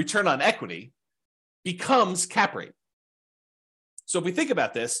return on equity becomes cap rate. So if we think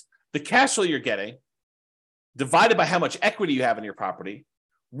about this, the cash flow you're getting divided by how much equity you have in your property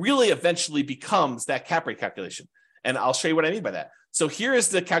really eventually becomes that cap rate calculation. And I'll show you what I mean by that. So here is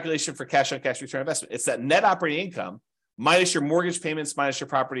the calculation for cash on cash return on investment. It's that net operating income minus your mortgage payments, minus your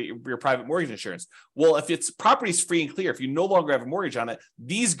private mortgage insurance. Well, if it's property's free and clear, if you no longer have a mortgage on it,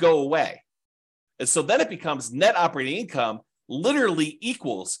 these go away. And so then it becomes net operating income literally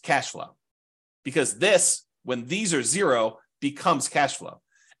equals cash flow, because this, when these are zero, becomes cash flow.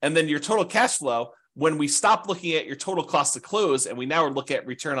 And then your total cash flow, when we stop looking at your total cost to close and we now look at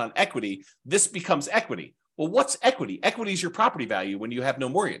return on equity, this becomes equity. Well, what's equity? Equity is your property value when you have no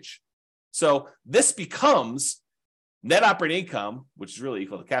mortgage. So this becomes net operating income, which is really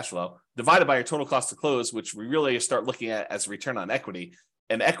equal to cash flow, divided by your total cost to close, which we really start looking at as return on equity.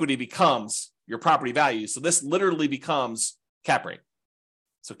 And equity becomes your property value. So this literally becomes cap rate.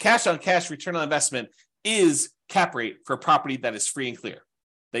 So cash on cash return on investment is cap rate for a property that is free and clear,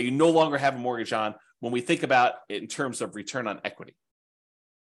 that you no longer have a mortgage on when we think about it in terms of return on equity.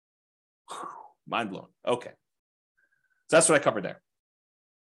 Mind blown. Okay. So that's what I covered there.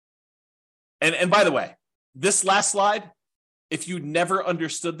 And by the way, this last slide, if you never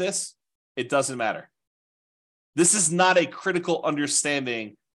understood this, it doesn't matter. This is not a critical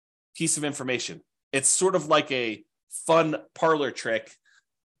understanding piece of information. It's sort of like a fun parlor trick,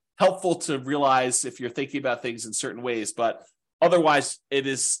 helpful to realize if you're thinking about things in certain ways, but otherwise it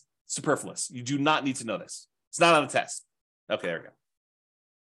is superfluous. You do not need to know this. It's not on the test. Okay, there we go.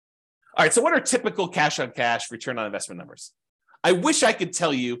 All right, so what are typical cash on cash return on investment numbers? I wish I could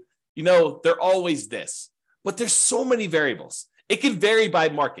tell you, they're always this, but there's so many variables. It can vary by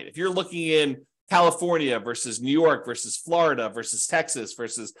market. If you're looking in California versus New York versus Florida versus Texas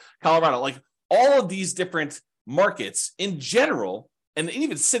versus Colorado, like all of these different markets in general, and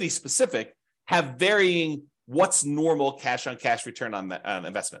even city specific, have varying what's normal cash on cash return on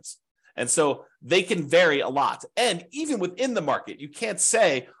investments. And so they can vary a lot. And even within the market, you can't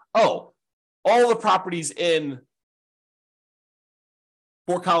say, oh, all the properties in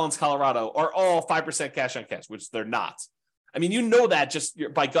Fort Collins, Colorado are all 5% cash on cash, which they're not. I mean, you know that just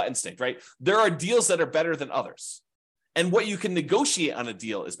by gut instinct, right? There are deals that are better than others. And what you can negotiate on a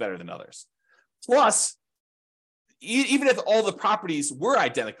deal is better than others. Plus, even if all the properties were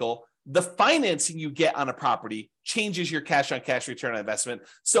identical, the financing you get on a property changes your cash on cash return on investment.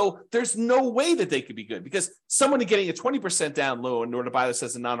 So there's no way that they could be good, because someone getting a 20% down loan in order to buy this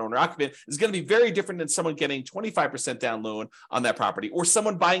as a non-owner occupant is going to be very different than someone getting 25% down loan on that property, or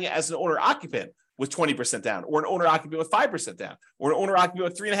someone buying it as an owner occupant with 20% down, or an owner occupant with 5% down, or an owner occupant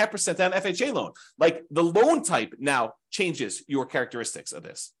with 3.5% down FHA loan. Like the loan type now changes your characteristics of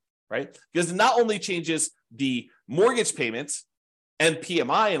this, right? Because it not only changes the mortgage payments and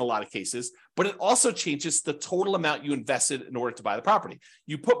PMI in a lot of cases, but it also changes the total amount you invested in order to buy the property.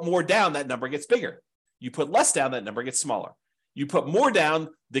 You put more down, that number gets bigger. You put less down, that number gets smaller. You put more down,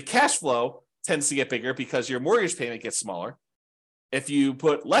 the cash flow tends to get bigger because your mortgage payment gets smaller. If you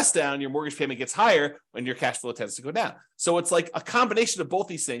put less down, your mortgage payment gets higher and your cash flow tends to go down. So it's like a combination of both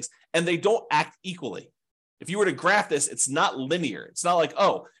these things, and they don't act equally. If you were to graph this, it's not linear. It's not like,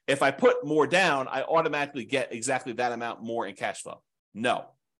 oh, if I put more down, I automatically get exactly that amount more in cash flow. No,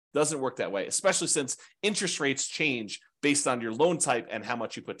 doesn't work that way, especially since interest rates change based on your loan type and how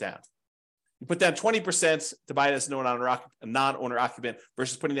much you put down. You put down 20% to buy it as a non-owner occupant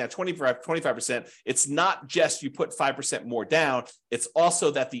versus putting down 25%. It's not just you put 5% more down. It's also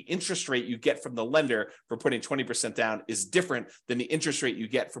that the interest rate you get from the lender for putting 20% down is different than the interest rate you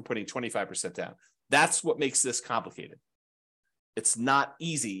get from putting 25% down. That's what makes this complicated. It's not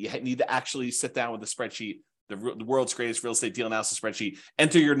easy. You need to actually sit down with a spreadsheet, the world's greatest real estate deal analysis spreadsheet,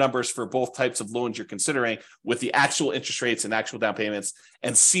 enter your numbers for both types of loans you're considering with the actual interest rates and actual down payments,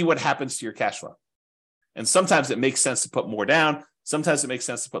 and see what happens to your cash flow. And sometimes it makes sense to put more down. Sometimes it makes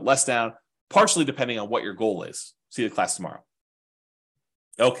sense to put less down, partially depending on what your goal is. See the class tomorrow.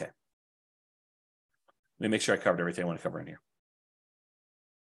 Okay. Let me make sure I covered everything I want to cover in here.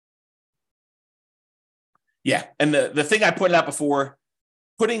 Yeah, and the thing I pointed out before,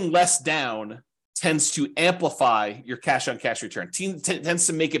 putting less down tends to amplify your cash on cash return, tends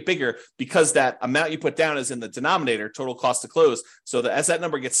to make it bigger because that amount you put down is in the denominator, total cost to close. So that as that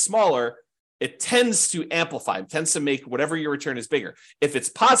number gets smaller, it tends to amplify, it tends to make whatever your return is bigger. If it's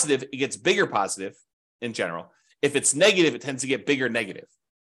positive, it gets bigger positive in general. If it's negative, it tends to get bigger negative.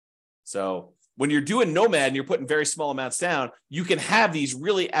 So when you're doing Nomad and you're putting very small amounts down, you can have these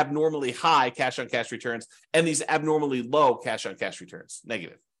really abnormally high cash on cash returns and these abnormally low cash on cash returns,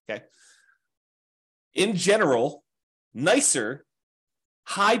 negative. Okay. In general, nicer,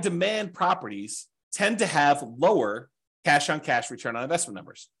 high demand properties tend to have lower cash on cash return on investment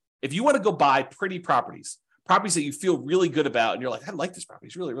numbers. If you want to go buy pretty properties that you feel really good about, and you're like, I like this property,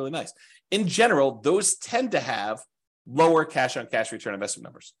 it's really, really nice. In general, those tend to have lower cash on cash return on investment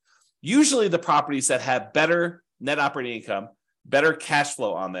numbers. Usually the properties that have better net operating income, better cash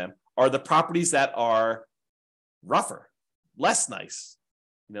flow on them are the properties that are rougher, less nice.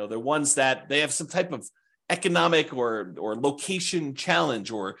 They're ones that they have some type of economic or location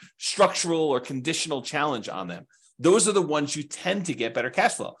challenge or structural or conditional challenge on them. Those are the ones you tend to get better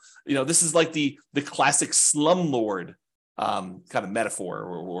cash flow. This is like the classic slumlord kind of metaphor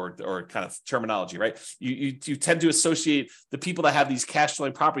or kind of terminology, right? You tend to associate the people that have these cash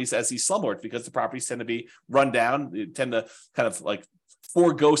flowing properties as these slumlords because the properties tend to be run down. They tend to kind of like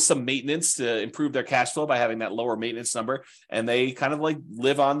forego some maintenance to improve their cash flow by having that lower maintenance number. And they kind of like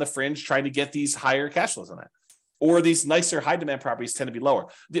live on the fringe trying to get these higher cash flows on that. Or these nicer high demand properties tend to be lower.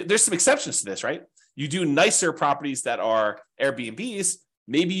 There's some exceptions to this, right? You do nicer properties that are Airbnbs,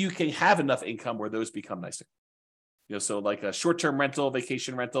 maybe you can have enough income where those become nicer. So like a short-term rental,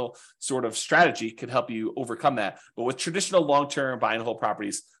 vacation rental sort of strategy could help you overcome that. But with traditional long-term buy and hold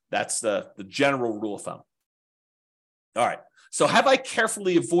properties, that's the general rule of thumb. All right. So have I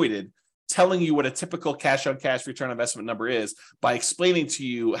carefully avoided telling you what a typical cash on cash return on investment number is by explaining to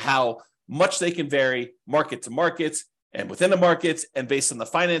you how much they can vary market to market and within the markets and based on the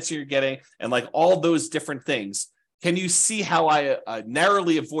financing you're getting and like all those different things? Can you see how I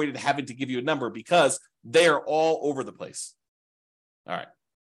narrowly avoided having to give you a number because they are all over the place? All right.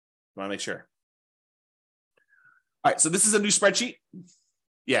 I want to make sure. All right. So this is a new spreadsheet.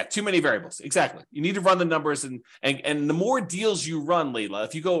 Yeah, too many variables. Exactly. You need to run the numbers and the more deals you run, Layla,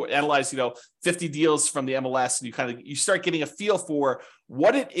 if you go analyze, 50 deals from the MLS and you start getting a feel for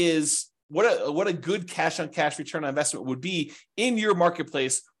what it is, what a good cash on cash return on investment would be in your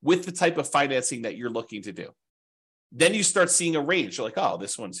marketplace with the type of financing that you're looking to do. Then you start seeing a range. You're like, oh,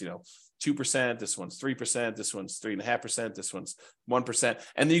 this one's, 2%, this one's 3%, this one's 3.5%, this one's 1%.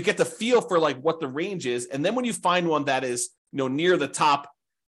 And then you get the feel for like what the range is. And then when you find one that is, near the top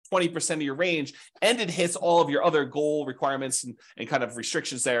 20% of your range, and it hits all of your other goal requirements and kind of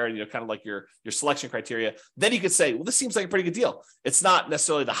restrictions there, and kind of like your selection criteria, then you could say, well, this seems like a pretty good deal. It's not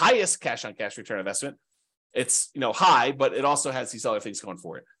necessarily the highest cash on cash return investment. It's high, but it also has these other things going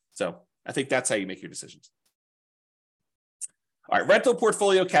for it. So I think that's how you make your decisions. All right, rental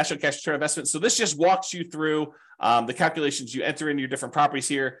portfolio, cash on cash return investment. So this just walks you through the calculations. You enter in your different properties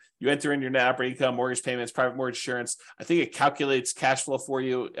here. You enter in your net operating income, mortgage payments, private mortgage insurance. I think it calculates cash flow for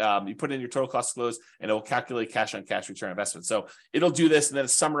you. You put in your total cost of close, and it will calculate cash on cash return investment. So it'll do this, and then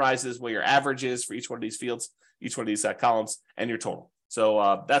it summarizes what your average is for each one of these fields, each one of these columns, and your total.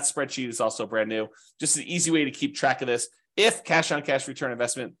 So that spreadsheet is also brand new. Just an easy way to keep track of this. If cash on cash return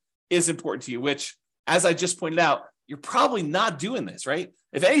investment is important to you, which, as I just pointed out, you're probably not doing this, right?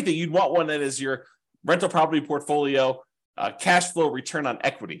 If anything, you'd want one that is your rental property portfolio cash flow return on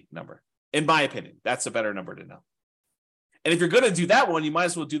equity number. In my opinion, that's a better number to know. And if you're going to do that one, you might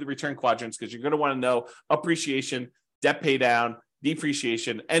as well do the return quadrants because you're going to want to know appreciation, debt pay down,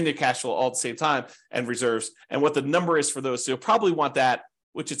 depreciation, and the cash flow all at the same time, and reserves, and what the number is for those. So you'll probably want that,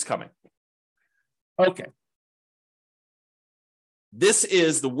 which it's coming. Okay. This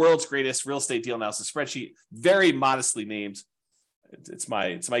is the world's greatest real estate deal analysis spreadsheet, very modestly named. It's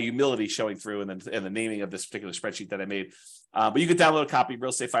my humility showing through and the naming of this particular spreadsheet that I made. But you can download a copy,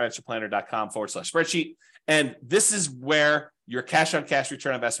 realestatefinancialplanner.com/spreadsheet. And this is where your cash on cash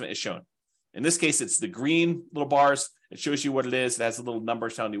return on investment is shown. In this case, it's the green little bars. It shows you what it is. It has a little number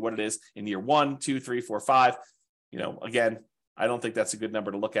telling you what it is in year 1, 2, 3, 4, 5. Again, I don't think that's a good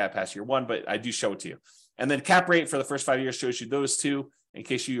number to look at past year 1, but I do show it to you. And then cap rate for the first 5 years shows you those two in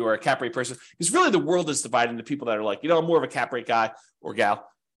case you are a cap rate person. Because really the world is divided into people that are like, I'm more of a cap rate guy or gal,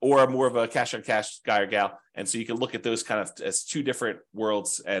 or I'm more of a cash on cash guy or gal. And so you can look at those kind of as two different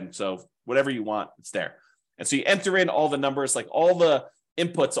worlds. And so whatever you want, it's there. And so you enter in all the numbers, like all the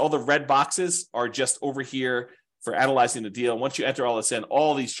inputs, all the red boxes are just over here for analyzing the deal. Once you enter all this in,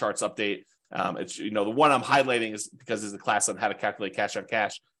 all these charts update. It's the one I'm highlighting is because there's a class on how to calculate cash on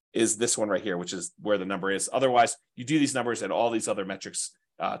cash. is this one right here, which is where the number is. Otherwise, you do these numbers and all these other metrics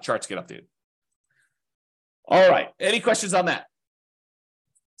charts get updated. All right. Any questions on that?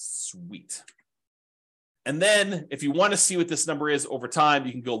 Sweet. And then if you want to see what this number is over time,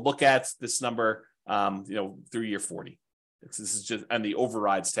 you can go look at this number, through year 40. This is just on the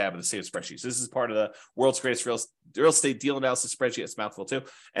overrides tab of the same spreadsheet. So this is part of the world's greatest real estate deal analysis spreadsheet. It's mouthful too.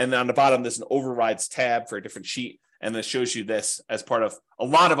 And then on the bottom, there's an overrides tab for a different sheet. And it shows you this as part of a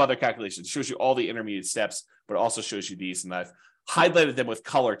lot of other calculations. It shows you all the intermediate steps, but it also shows you these. And I've highlighted them with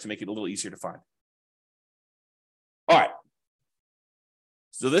color to make it a little easier to find. All right.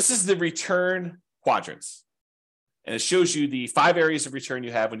 So this is the return quadrants. And it shows you the 5 areas of return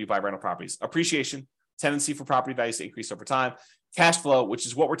you have when you buy rental properties. Appreciation, tendency for property values to increase over time. Cash flow, which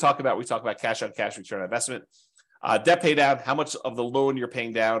is what we're talking about. We talk about cash on cash return on investment. Debt pay down, how much of the loan you're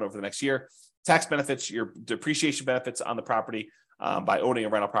paying down over the next year. Tax benefits, your depreciation benefits on the property by owning a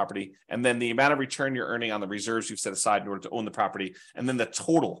rental property. And then the amount of return you're earning on the reserves you've set aside in order to own the property. And then the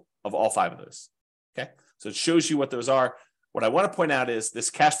total of all 5 of those. Okay, so it shows you what those are. What I want to point out is this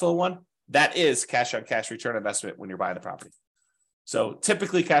cash flow one, that is cash on cash return on investment when you're buying the property. So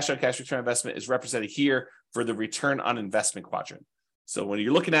typically cash on cash return on investment is represented here for the return on investment quadrant. So when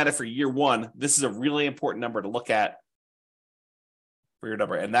you're looking at it for year 1, this is a really important number to look at for your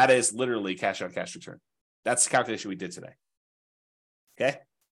number. And that is literally cash on cash return. That's the calculation we did today. Okay.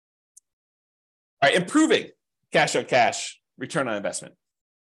 All right. Improving cash on cash return on investment.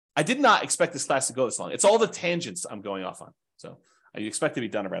 I did not expect this class to go this long. It's all the tangents I'm going off on. So I expect to be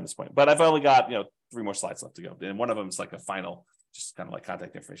done around this point, but I've only got 3 more slides left to go. And one of them is like a final, just kind of like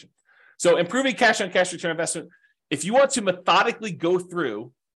contact information. So improving cash on cash return on investment. If you want to methodically go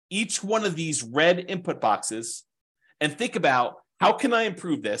through each one of these red input boxes and think about how can I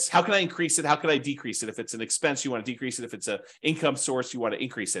improve this? How can I increase it? How can I decrease it? If it's an expense, you want to decrease it. If it's an income source, you want to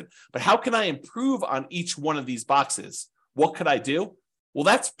increase it. But how can I improve on each one of these boxes? What could I do? Well,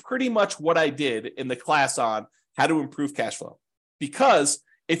 that's pretty much what I did in the class on how to improve cash flow. Because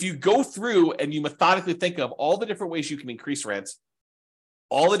if you go through and you methodically think of all the different ways you can increase rents,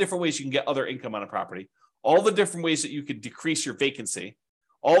 all the different ways you can get other income on a property, all the different ways that you could decrease your vacancy,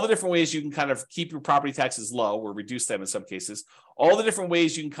 all the different ways you can kind of keep your property taxes low or reduce them in some cases, all the different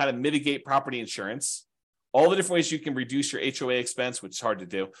ways you can kind of mitigate property insurance, all the different ways you can reduce your HOA expense, which is hard to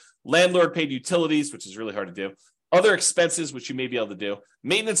do, landlord paid utilities, which is really hard to do, other expenses, which you may be able to do,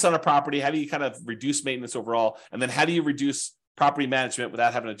 maintenance on a property, how do you kind of reduce maintenance overall, and then how do you reduce property management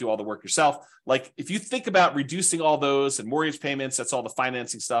without having to do all the work yourself? Like if you think about reducing all those and mortgage payments, that's all the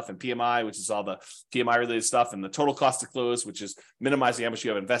financing stuff, and PMI, which is all the PMI related stuff, and the total cost to close, which is minimizing how much you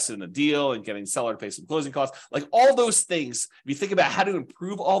have invested in the deal and getting seller to pay some closing costs, like all those things. If you think about how to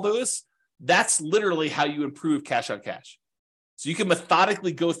improve all those, that's literally how you improve cash on cash. So you can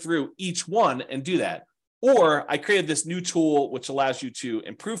methodically go through each one and do that. Or I created this new tool, which allows you to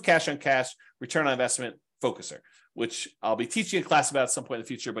improve cash on cash, return on investment focuser, which I'll be teaching a class about at some point in the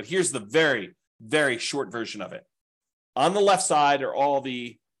future. But here's the very, very short version of it. On the left side are all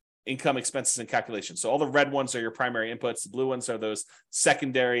the income, expenses, and calculations. So all the red ones are your primary inputs. The blue ones are those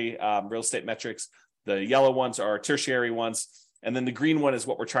secondary real estate metrics. The yellow ones are tertiary ones. And then the green one is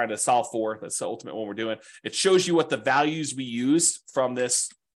what we're trying to solve for. That's the ultimate one we're doing. It shows you what the values we use from this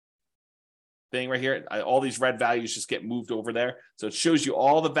thing right here. All these red values just get moved over there. So it shows you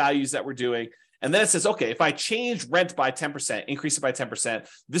all the values that we're doing. And then it says, okay, if I change rent by 10%, increase it by 10%,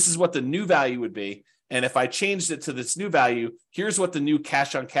 this is what the new value would be. And if I changed it to this new value, here's what the new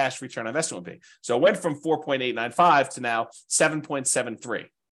cash on cash return on investment would be. So it went from 4.895 to now 7.73.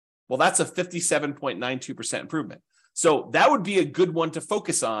 Well, that's a 57.92% improvement. So that would be a good one to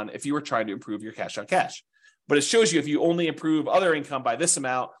focus on if you were trying to improve your cash on cash. But it shows you if you only improve other income by this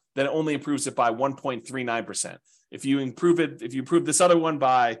amount, then it only improves it by 1.39%. If you improve this other one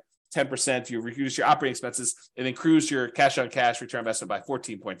by 10%, you reduce your operating expenses, it improves your cash on cash return on investment by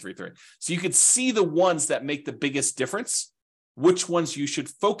 14.33. So you could see the ones that make the biggest difference, which ones you should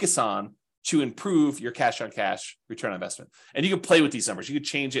focus on to improve your cash on cash return on investment. And you can play with these numbers. You could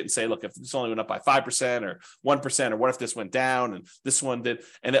change it and say, look, if this only went up by 5% or 1%, or what if this went down and this one did,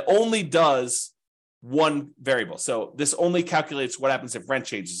 and it only does one variable. So this only calculates what happens if rent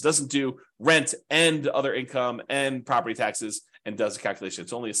changes. It doesn't do rent and other income and property taxes and does a calculation.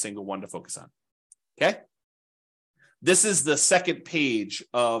 It's only a single one to focus on. Okay. This is the second page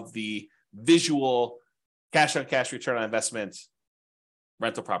of the visual cash on cash return on investment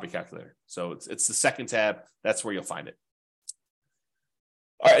rental property calculator. So it's the second tab. That's where you'll find it.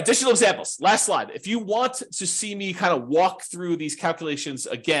 All right, additional examples. Last slide. If you want to see me kind of walk through these calculations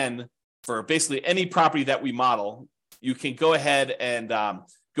again for basically any property that we model, you can go ahead and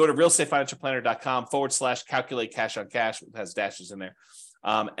go to realestatefinancialplanner.com/calculate cash on cash. It has dashes in there.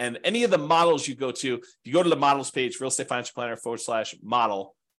 And any of the models you go to, if you go to the models page, Real Estate Financial Planner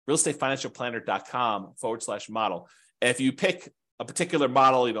 /model, realestatefinancialplanner.com/model. And if you pick a particular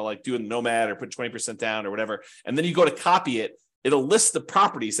model, like doing Nomad or put 20% down or whatever, and then you go to copy it, it'll list the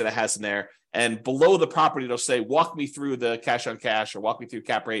properties that it has in there. And below the property, it'll say, walk me through the cash on cash, or walk me through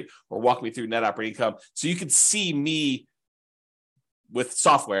cap rate, or walk me through net operating income. So you can see me with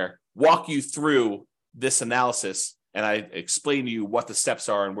software walk you through this analysis. And I explain to you what the steps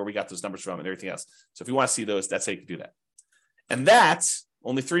are and where we got those numbers from and everything else. So if you want to see those, that's how you can do that. And that's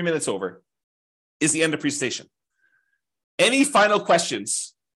only 3 minutes over is the end of presentation. Any final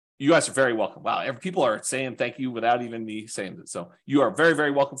questions? You guys are very welcome. Wow, people are saying thank you without even me saying it. So you are very,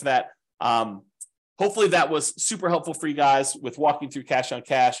 very welcome for that. Hopefully that was super helpful for you guys with walking through cash on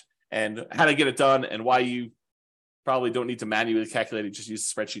cash and how to get it done and why you probably don't need to manually calculate it, just use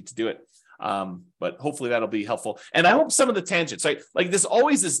the spreadsheet to do it. But hopefully that'll be helpful. And I hope some of the tangents, right? Like there's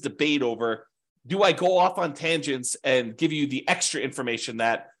always this debate over, do I go off on tangents and give you the extra information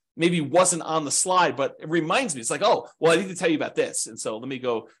that maybe wasn't on the slide, but it reminds me, it's like, oh, well, I need to tell you about this. And so let me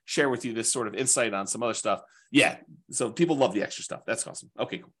go share with you this sort of insight on some other stuff. Yeah. So people love the extra stuff. That's awesome.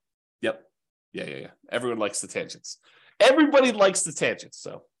 Okay, cool. Yep. Yeah. Everyone likes the tangents. Everybody likes the tangents.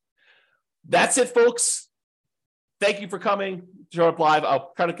 So that's it, folks. Thank you for coming. Show up live.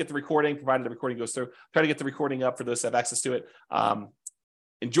 I'll try to get the recording, provided the recording goes through. Try to get the recording up for those that have access to it.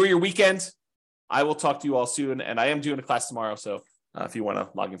 Enjoy your weekend. I will talk to you all soon. And I am doing a class tomorrow. So if you want to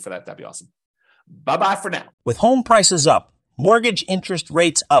log in for that, that'd be awesome. Bye-bye for now. With home prices up, mortgage interest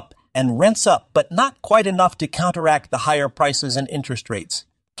rates up, and rents up, but not quite enough to counteract the higher prices and interest rates,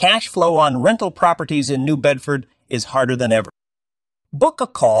 cash flow on rental properties in New Bedford is harder than ever. Book a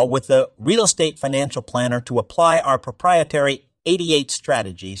call with the Real Estate Financial Planner to apply our proprietary 88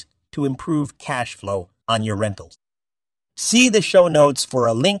 strategies to improve cash flow on your rentals. See the show notes for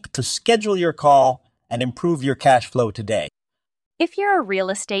a link to schedule your call and improve your cash flow today. If you're a real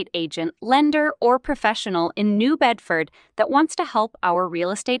estate agent, lender, or professional in New Bedford that wants to help our real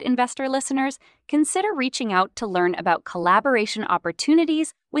estate investor listeners, consider reaching out to learn about collaboration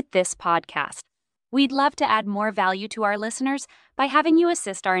opportunities with this podcast. We'd love to add more value to our listeners by having you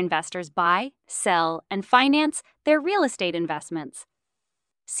assist our investors buy, sell, and finance their real estate investments.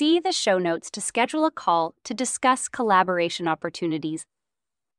 See the show notes to schedule a call to discuss collaboration opportunities